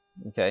bottom,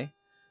 okay?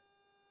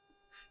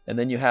 And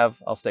then you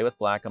have, I'll stay with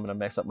black, I'm going to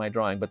mess up my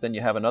drawing, but then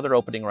you have another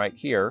opening right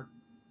here,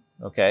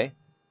 okay,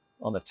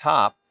 on the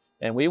top.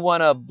 And we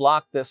want to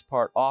block this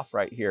part off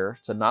right here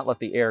to not let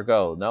the air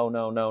go. No,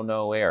 no, no,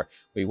 no air.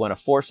 We want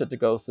to force it to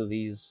go through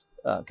these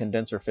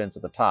condenser fins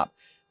at the top.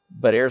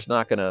 But air's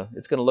not going to,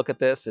 it's going to look at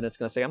this and it's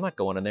going to say, I'm not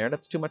going in there.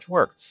 That's too much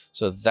work.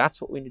 So that's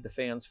what we need the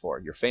fans for.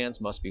 Your fans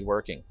must be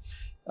working.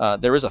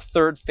 There is a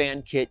third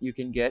fan kit you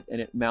can get,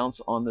 and it mounts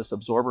on this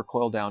absorber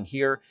coil down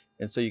here.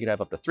 And so you can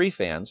have up to 3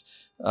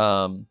 fans.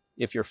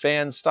 If your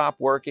fans stop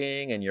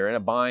working and you're in a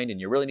bind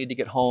and you really need to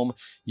get home,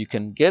 you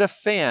can get a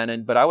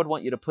fan, but I would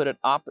want you to put it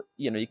up,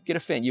 you can get a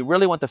fan. You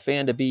really want the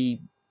fan to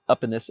be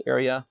up in this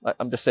area.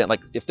 I'm just saying,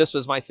 like, if this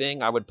was my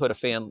thing, I would put a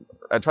fan,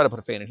 I'd try to put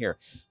a fan in here.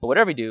 But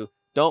whatever you do,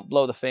 don't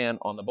blow the fan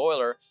on the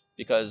boiler,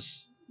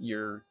 because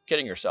you're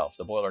kidding yourself.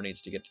 The boiler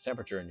needs to get to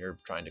temperature and you're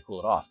trying to cool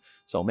it off.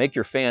 So make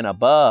your fan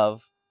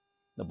above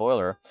the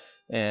boiler,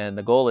 and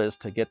the goal is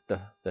to get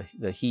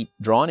the heat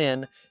drawn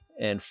in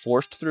and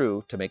forced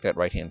through to make that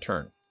right-hand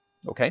turn.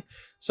 Okay,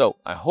 so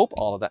I hope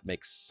all of that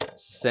makes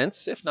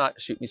sense. If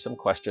not, shoot me some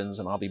questions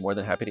and I'll be more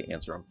than happy to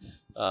answer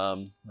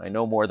them. I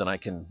know more than I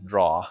can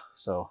draw,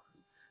 so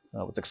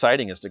what's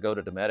exciting is to go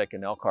to Dometic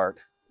and Elkhart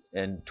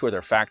and tour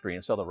their factory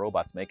and saw the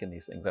robots making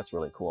these things. That's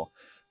really cool.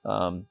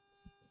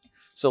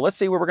 So let's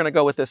see where we're going to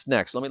go with this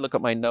next. Let me look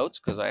at my notes,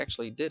 because I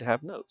actually did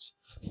have notes.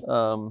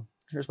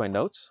 Here's my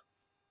notes.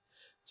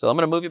 So I'm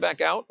going to move you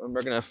back out, and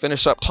we're going to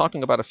finish up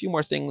talking about a few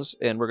more things,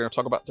 and we're going to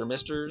talk about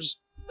thermistors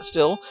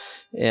still,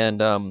 and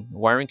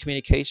wiring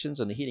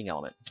communications and the heating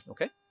element.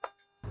 Okay.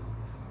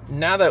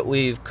 Now that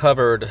we've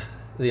covered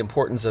the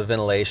importance of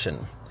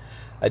ventilation,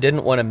 I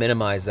didn't want to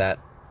minimize that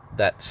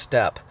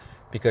step.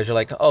 Because you're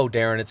like, oh,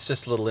 Darren, it's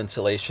just a little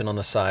insulation on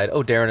the side.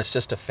 Oh, Darren, it's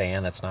just a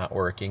fan that's not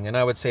working. And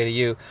I would say to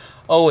you,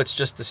 oh, it's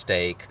just the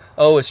steak.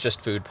 Oh, it's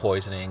just food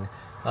poisoning.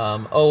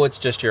 Oh, it's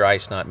just your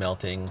ice not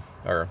melting,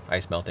 or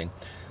ice melting.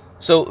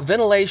 So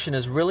ventilation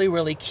is really,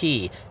 really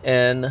key.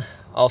 And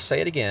I'll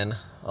say it again.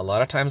 A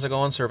lot of times I go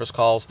on service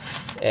calls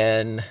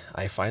and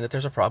I find that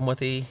there's a problem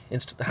with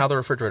how the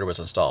refrigerator was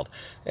installed.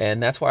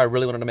 And that's why I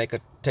really wanted to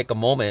take a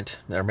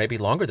moment, or maybe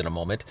longer than a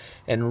moment,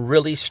 and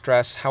really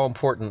stress how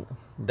important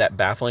that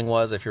baffling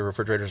was if your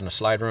refrigerator's in a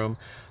slide room.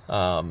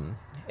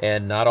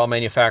 And not all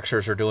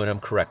manufacturers are doing them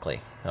correctly.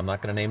 I'm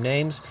not going to name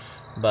names,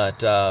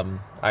 but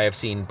I have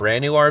seen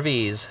brand new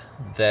RVs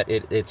that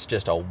it's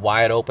just a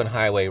wide open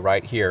highway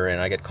right here, and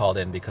I get called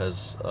in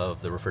because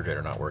of the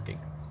refrigerator not working.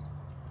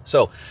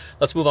 So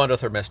let's move on to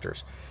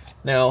thermistors.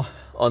 Now,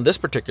 on this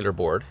particular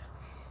board,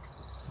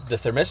 the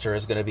thermistor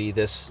is going to be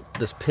this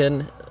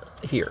pin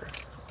here.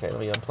 Okay, let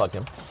me unplug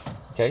him.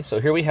 Okay, so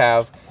here we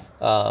have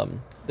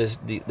this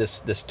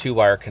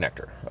 2-wire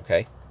connector.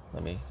 Okay,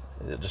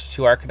 just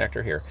a 2-wire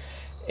connector here.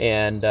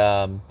 And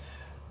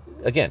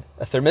again,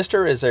 a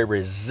thermistor is a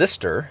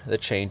resistor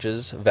that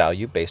changes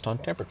value based on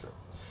temperature.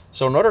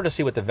 So in order to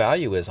see what the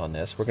value is on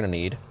this, we're going to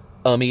need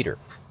a meter.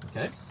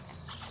 Okay,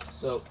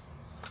 so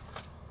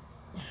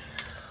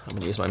I'm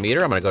going to use my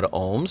meter. I'm going to go to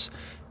ohms,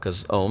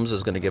 because ohms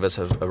is going to give us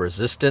a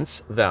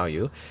resistance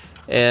value.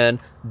 And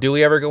do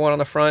we ever go in on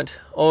the front?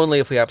 Only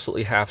if we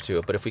absolutely have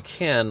to. But if we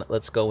can,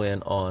 let's go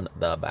in on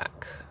the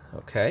back.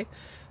 Okay?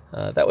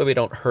 That way we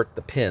don't hurt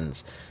the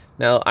pins.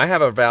 Now, I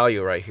have a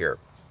value right here.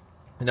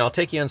 Now, I'll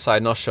take you inside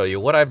and I'll show you.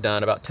 What I've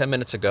done about 10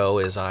 minutes ago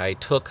is I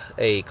took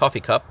a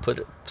coffee cup,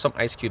 put some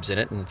ice cubes in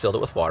it, and filled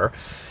it with water.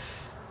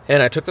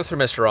 And I took the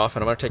thermistor off,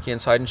 and I'm going to take you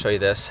inside and show you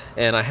this.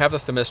 And I have the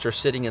thermistor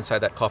sitting inside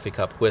that coffee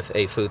cup with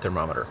a food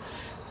thermometer.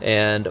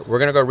 And we're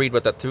going to go read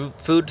what that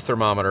food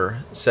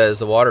thermometer says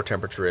the water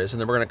temperature is.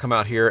 And then we're going to come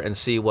out here and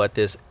see what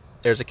this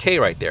there's a K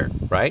right there,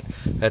 right?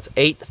 That's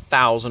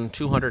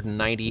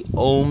 8,290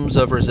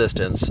 ohms of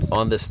resistance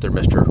on this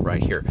thermistor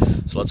right here.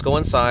 So let's go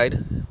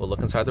inside. We'll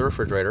look inside the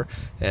refrigerator,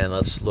 and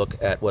let's look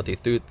at what the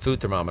food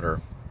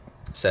thermometer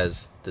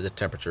says that the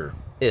temperature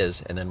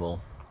is, and then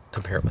we'll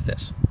compare it with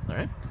this. All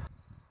right.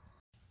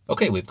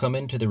 Okay, we've come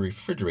into the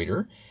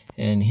refrigerator,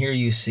 and here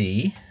you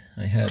see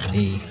I have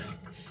a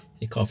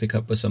coffee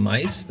cup with some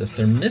ice. The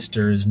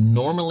thermistor is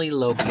normally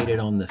located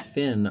on the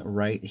fin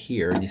right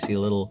here, and you see a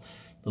little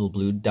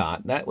blue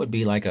dot. That would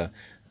be like a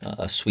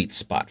sweet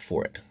spot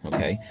for it.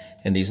 Okay,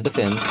 and these are the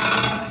fins.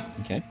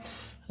 Okay.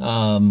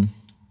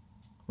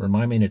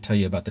 Remind me to tell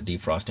you about the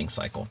defrosting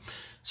cycle.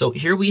 So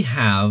here we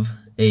have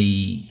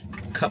a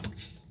cup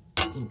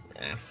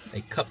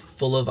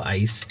full of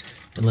ice,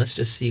 and let's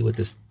just see what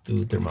this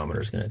food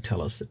thermometer is going to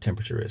tell us the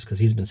temperature is, because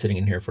he's been sitting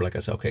in here for, like I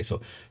said, okay,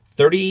 so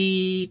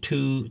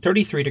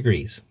 33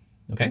 degrees.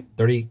 Okay,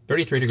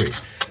 33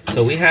 degrees.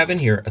 So we have in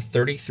here a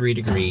 33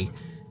 degree.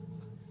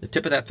 The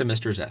tip of that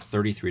thermistor is at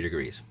 33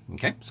 degrees.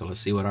 Okay, so let's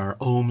see what our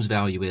ohms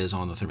value is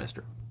on the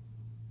thermistor.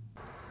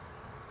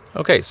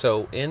 Okay,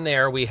 so in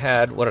there we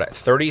had,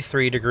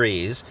 33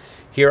 degrees.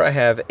 Here I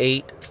have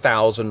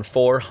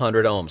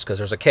 8,400 ohms, because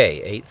there's a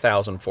K,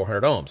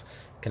 8,400 ohms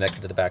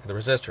connected to the back of the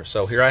resistor.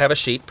 So here I have a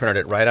sheet,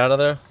 printed it right out of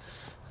the,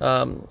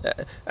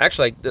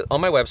 actually, on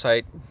my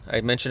website,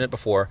 I mentioned it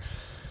before,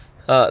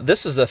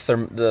 this is the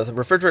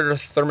refrigerator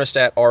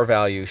thermostat R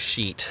value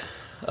sheet,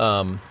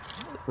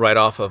 right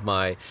off of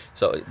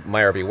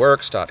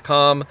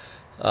myrvworks.com,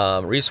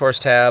 resource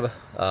tab,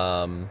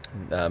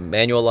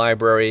 manual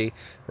library,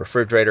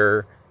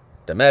 refrigerator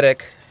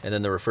Dometic, and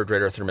then the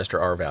refrigerator thermistor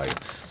R value.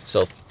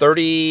 So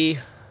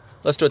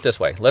let's do it this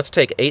way. Let's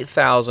take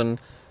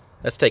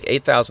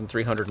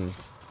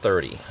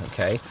 8,330,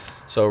 okay?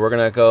 So we're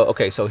gonna go,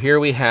 okay, so here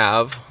we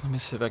have, let me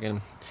see if I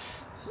can,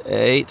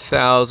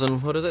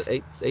 8,000, what is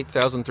it?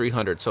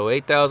 8,300. So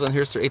 8,000,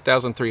 here's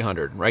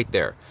 8,300 right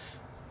there.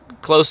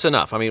 Close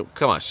enough. I mean,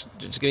 come on,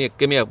 just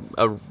give me a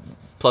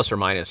plus or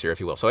minus here, if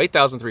you will. So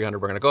 8,300,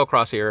 we're gonna go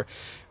across here.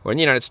 We're in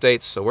the United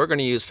States, so we're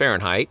gonna use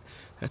Fahrenheit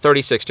at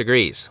 36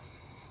 degrees.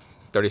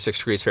 36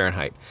 degrees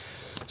Fahrenheit.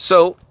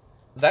 So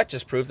that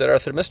just proved that our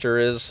thermistor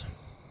is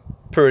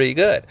pretty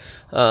good.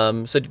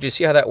 So did you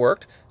see how that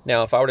worked?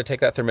 Now, if I were to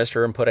take that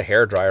thermistor and put a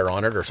hair dryer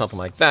on it or something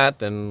like that,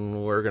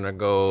 then we're gonna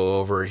go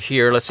over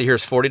here. Let's see,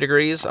 here's 40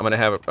 degrees. I'm gonna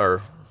have it,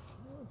 or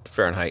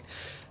Fahrenheit,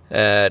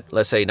 at,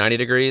 let's say, 90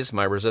 degrees.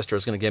 My resistor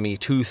is gonna give me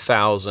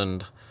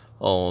 2,000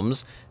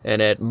 ohms.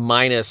 And at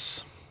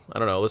minus, I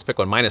don't know, let's pick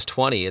one, minus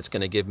 20, it's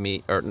gonna give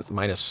me, or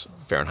minus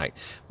Fahrenheit,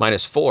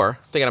 minus 4,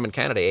 thinking I'm in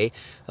Canada, eh?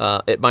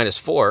 At minus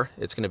 4,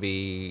 it's gonna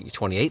be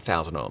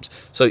 28,000 ohms.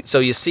 So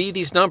you see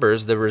these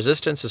numbers, the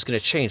resistance is gonna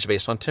change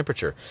based on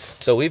temperature.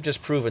 So we've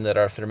just proven that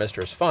our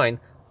thermistor is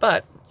fine,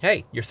 but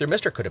hey, your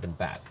thermistor could have been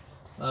bad.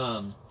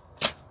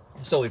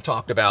 So we've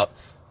talked about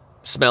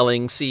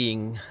smelling,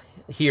 seeing,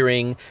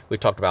 hearing. We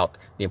talked about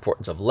the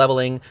importance of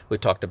leveling. We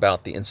talked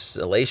about the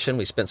installation.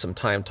 We spent some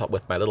time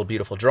with my little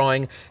beautiful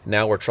drawing.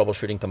 Now we're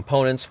troubleshooting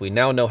components. We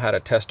now know how to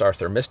test our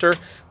thermistor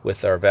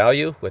with our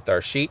value, with our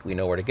sheet. We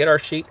know where to get our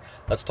sheet.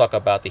 Let's talk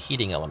about the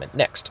heating element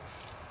next.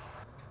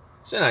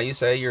 So now you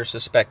say you're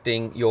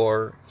suspecting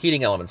your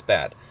heating element's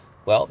bad.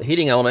 Well, the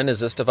heating element is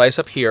this device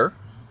up here,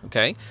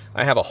 okay?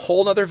 I have a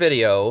whole nother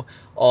video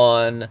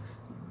on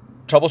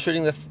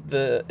troubleshooting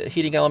the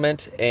heating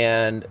element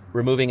and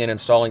removing and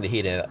installing the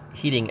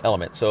heating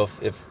element. So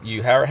if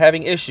you are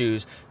having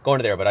issues, go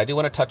into there. But I do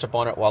want to touch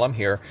upon it while I'm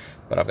here,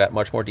 but I've got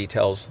much more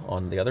details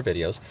on the other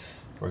videos.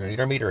 We're going to need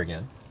our meter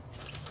again.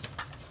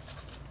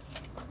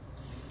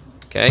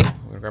 Okay, we're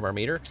going to grab our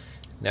meter.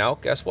 Now,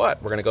 guess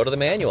what? We're going to go to the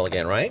manual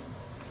again, right?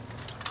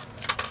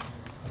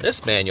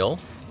 This manual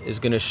is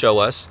going to show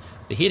us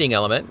the heating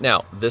element.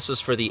 Now, this is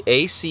for the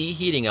AC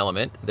heating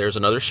element. There's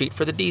another sheet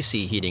for the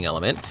DC heating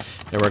element.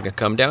 And we're going to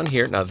come down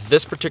here. Now,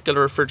 this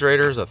particular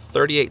refrigerator is a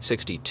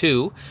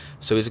 3862.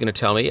 So he's going to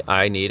tell me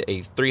I need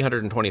a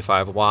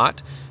 325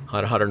 watt,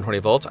 120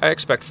 volts. I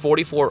expect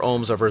 44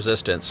 ohms of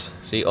resistance.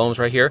 See ohms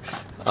right here?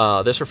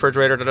 This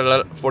refrigerator,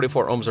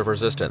 44 ohms of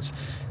resistance.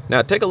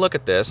 Now, take a look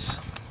at this,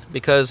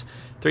 because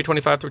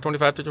 325,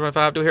 325,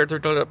 325, do here,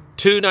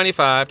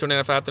 295,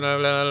 295,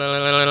 325,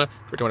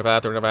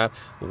 325,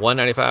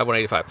 195,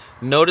 185.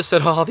 Notice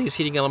that all these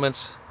heating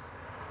elements,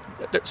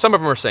 some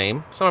of them are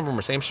same,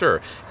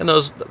 sure. And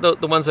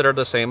the ones that are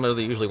the same are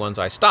the usually ones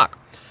I stock.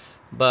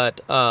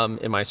 But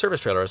in my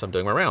service trailer as I'm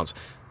doing my rounds.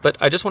 But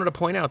I just wanted to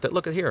point out that,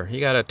 look at here, you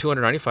got a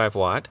 295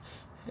 watt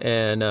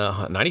and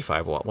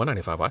 95 watt,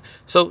 195 watt.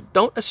 So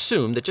don't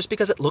assume that just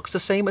because it looks the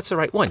same, it's the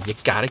right one. You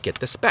gotta get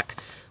the spec.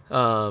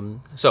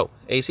 So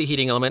AC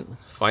heating element,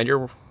 find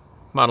your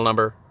model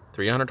number,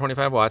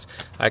 325 watts.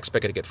 I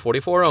expect it to get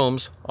 44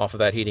 ohms off of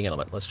that heating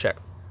element. Let's check.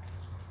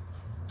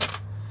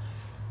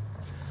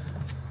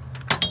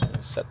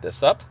 Set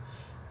this up.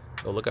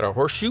 Go look at our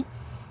horseshoe.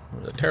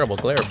 There's a terrible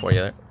glare for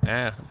you.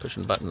 I'm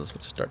pushing buttons.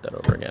 Let's start that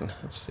over again.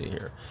 Let's see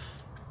here.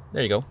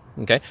 There you go.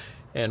 Okay.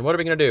 And what are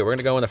we going to do? We're going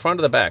to go in the front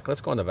or the back.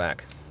 Let's go in the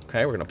back.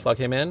 Okay. We're going to plug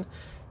him in.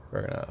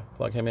 We're going to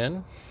plug him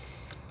in.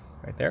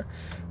 right there.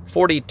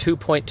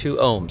 42.2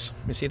 ohms.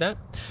 You see that?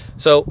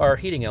 So our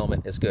heating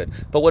element is good.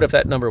 But what if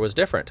that number was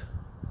different?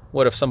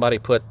 What if somebody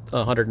put a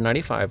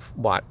 195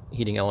 watt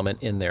heating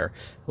element in there?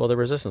 Well, the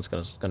resistance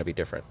is going to be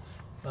different.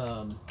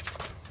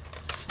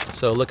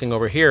 So looking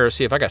over here,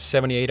 see if I got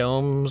 78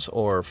 ohms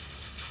or,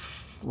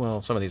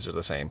 well, some of these are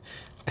the same.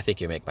 I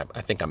think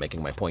I'm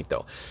making my point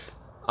though.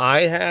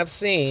 I have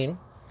seen,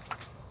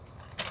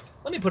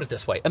 let me put it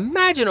this way.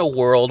 Imagine a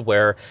world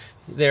where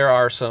there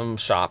are some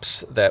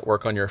shops that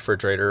work on your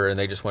refrigerator and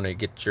they just want to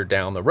get you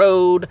down the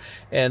road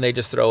and they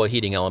just throw a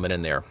heating element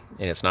in there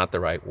and it's not the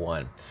right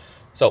one.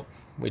 So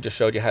we just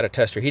showed you how to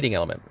test your heating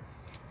element.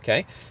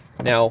 Okay.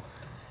 Now,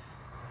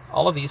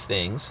 all of these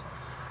things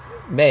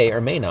may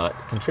or may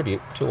not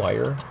contribute to why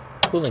your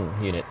cooling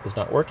unit is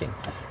not working.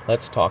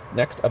 Let's talk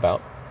next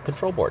about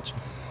control boards.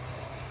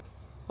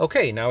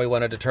 Okay, now we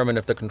want to determine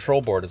if the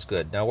control board is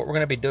good. Now what we're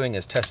going to be doing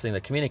is testing the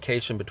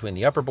communication between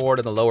the upper board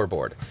and the lower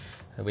board.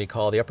 And we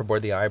call the upper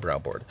board the eyebrow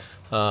board.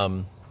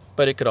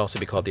 But it could also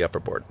be called the upper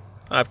board.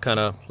 I've kind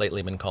of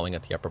lately been calling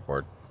it the upper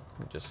board.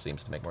 It just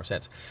seems to make more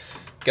sense.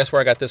 Guess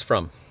where I got this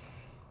from?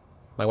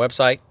 My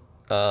website.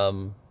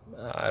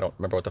 I don't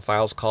remember what the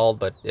file's called,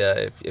 but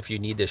if you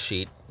need this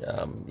sheet,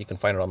 you can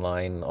find it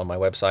online on my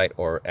website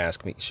or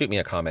shoot me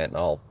a comment and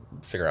I'll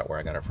figure out where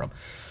I got it from.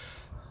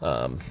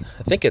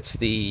 I think it's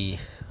the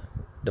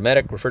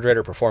Dometic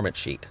refrigerator performance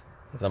sheet,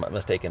 if I'm not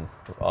mistaken,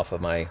 off of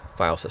my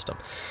file system.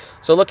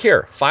 So look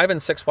here, 5 and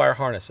 6 wire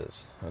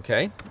harnesses,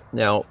 okay?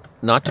 Now,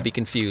 not to be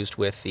confused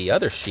with the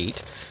other sheet,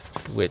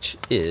 which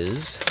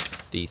is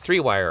the 3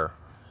 wire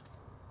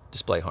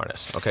display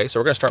harness, okay? So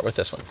we're gonna start with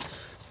this one,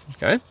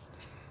 okay?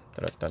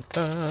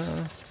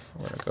 Da-da-da-da.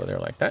 We're gonna go there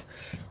like that.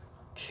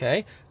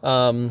 Okay,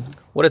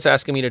 what it's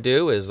asking me to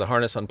do is the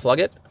harness, unplug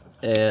it,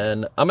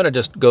 and I'm gonna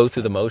just go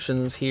through the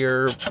motions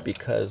here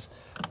because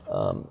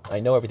I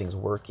know everything's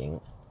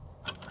working.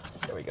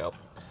 There we go.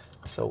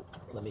 So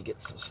let me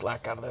get some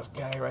slack out of this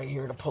guy right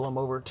here to pull him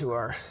over to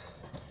our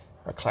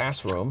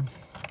classroom.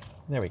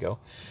 There we go.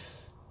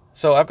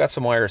 So I've got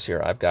some wires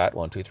here. I've got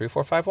 1, 2, 3,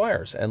 4, 5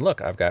 wires. And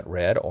look, I've got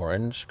red,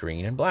 orange,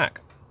 green, and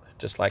black,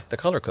 just like the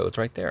color codes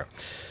right there.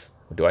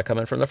 Do I come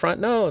in from the front?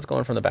 No, it's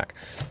going from the back.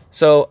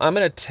 So I'm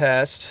going to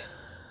test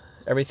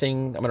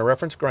everything. I'm going to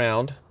reference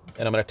ground,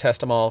 and I'm going to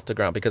test them all to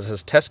ground because it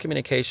says test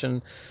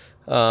communication,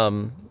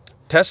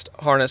 test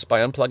harness by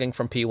unplugging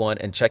from P1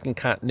 and checking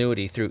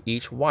continuity through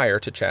each wire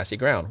to chassis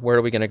ground. Where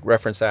are we going to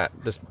reference that?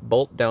 This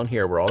bolt down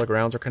here where all the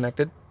grounds are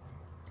connected?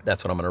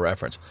 That's what I'm going to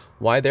reference.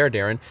 Why there,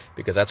 Darren?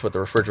 Because that's what the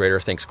refrigerator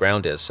thinks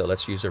ground is. So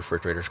let's use the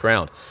refrigerator's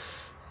ground.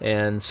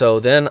 And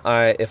so then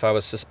if I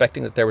was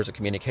suspecting that there was a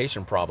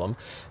communication problem,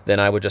 then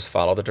I would just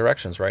follow the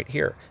directions right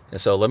here. And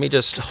so let me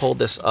just hold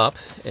this up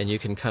and you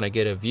can kind of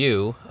get a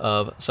view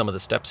of some of the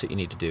steps that you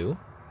need to do.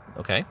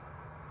 Okay.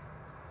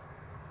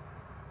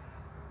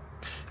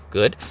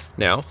 Good.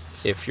 Now,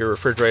 if your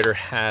refrigerator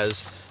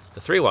has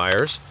the 3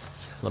 wires,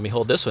 let me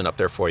hold this one up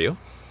there for you.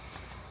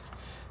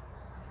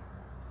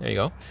 There you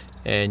go.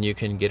 And you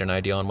can get an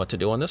idea on what to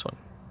do on this one.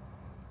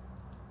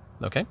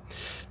 Okay,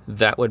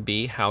 that would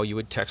be how you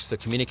would test the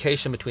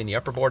communication between the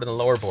upper board and the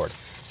lower board.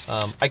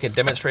 I can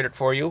demonstrate it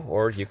for you,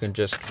 or you can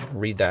just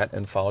read that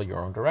and follow your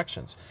own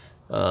directions.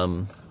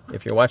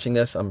 If you're watching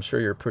this, I'm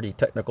sure you're pretty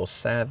technical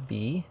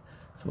savvy.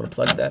 So I'm going to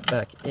plug that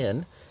back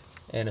in,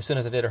 and as soon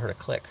as I did, I heard a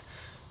click.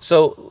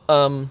 So,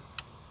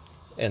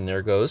 and there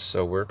it goes.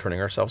 So we're turning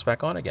ourselves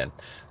back on again.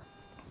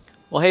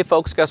 Well, hey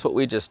folks, guess what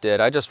we just did?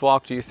 I just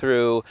walked you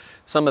through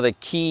some of the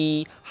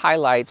key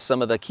highlights,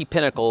 some of the key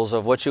pinnacles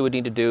of what you would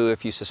need to do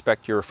if you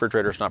suspect your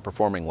refrigerator's not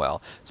performing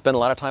well. Spent a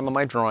lot of time on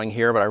my drawing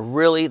here, but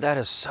that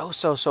is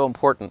so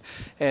important.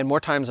 And more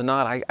times than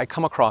not, I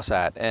come across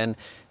that, and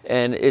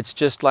it's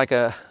just like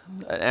an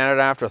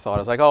added afterthought.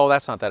 It's like, oh,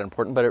 that's not that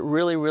important, but it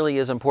really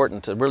is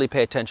important to really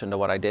pay attention to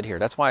what I did here.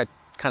 That's why I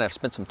kind of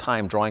spent some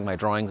time drawing my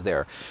drawings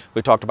there.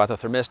 We talked about the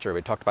thermistor,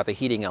 we talked about the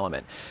heating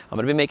element. I'm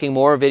going to be making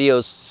more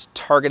videos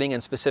targeting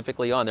and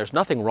specifically on. There's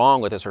nothing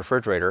wrong with this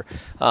refrigerator.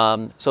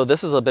 So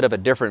this is a bit of a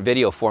different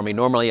video for me.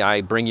 Normally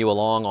I bring you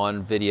along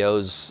on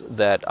videos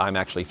that I'm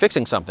actually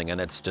fixing something and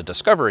it's the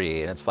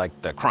discovery and it's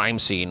like the crime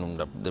scene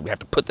that we have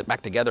to put it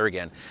back together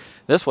again.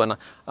 This one,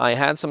 I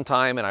had some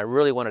time and I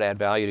really wanted to add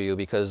value to you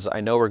because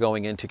I know we're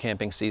going into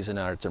camping season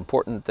and it's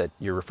important that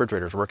your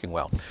refrigerator is working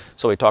well.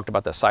 So we talked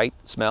about the sight,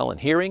 smell, and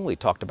hearing. We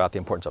talked about the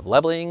importance of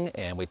leveling,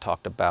 and we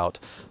talked about,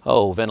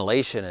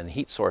 ventilation and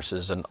heat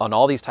sources and on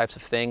all these types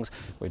of things.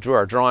 We drew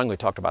our drawing. We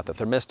talked about the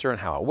thermistor and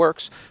how it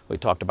works. We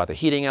talked about the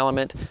heating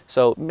element.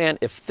 So man,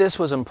 if this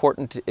was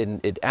important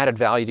and it added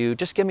value to you,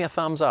 just give me a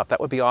thumbs up. That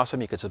would be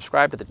awesome. You could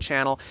subscribe to the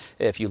channel.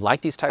 If you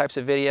like these types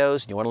of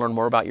videos and you want to learn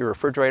more about your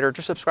refrigerator,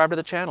 just subscribe to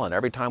the channel. And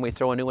every time we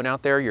throw a new one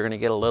out there, you're going to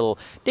get a little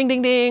ding,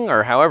 ding, ding,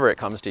 or however it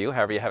comes to you,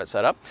 however you have it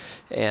set up.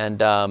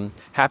 And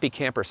happy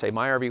camper, say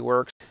My RV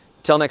Works.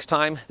 Till next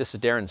time, this is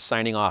Darren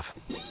signing off.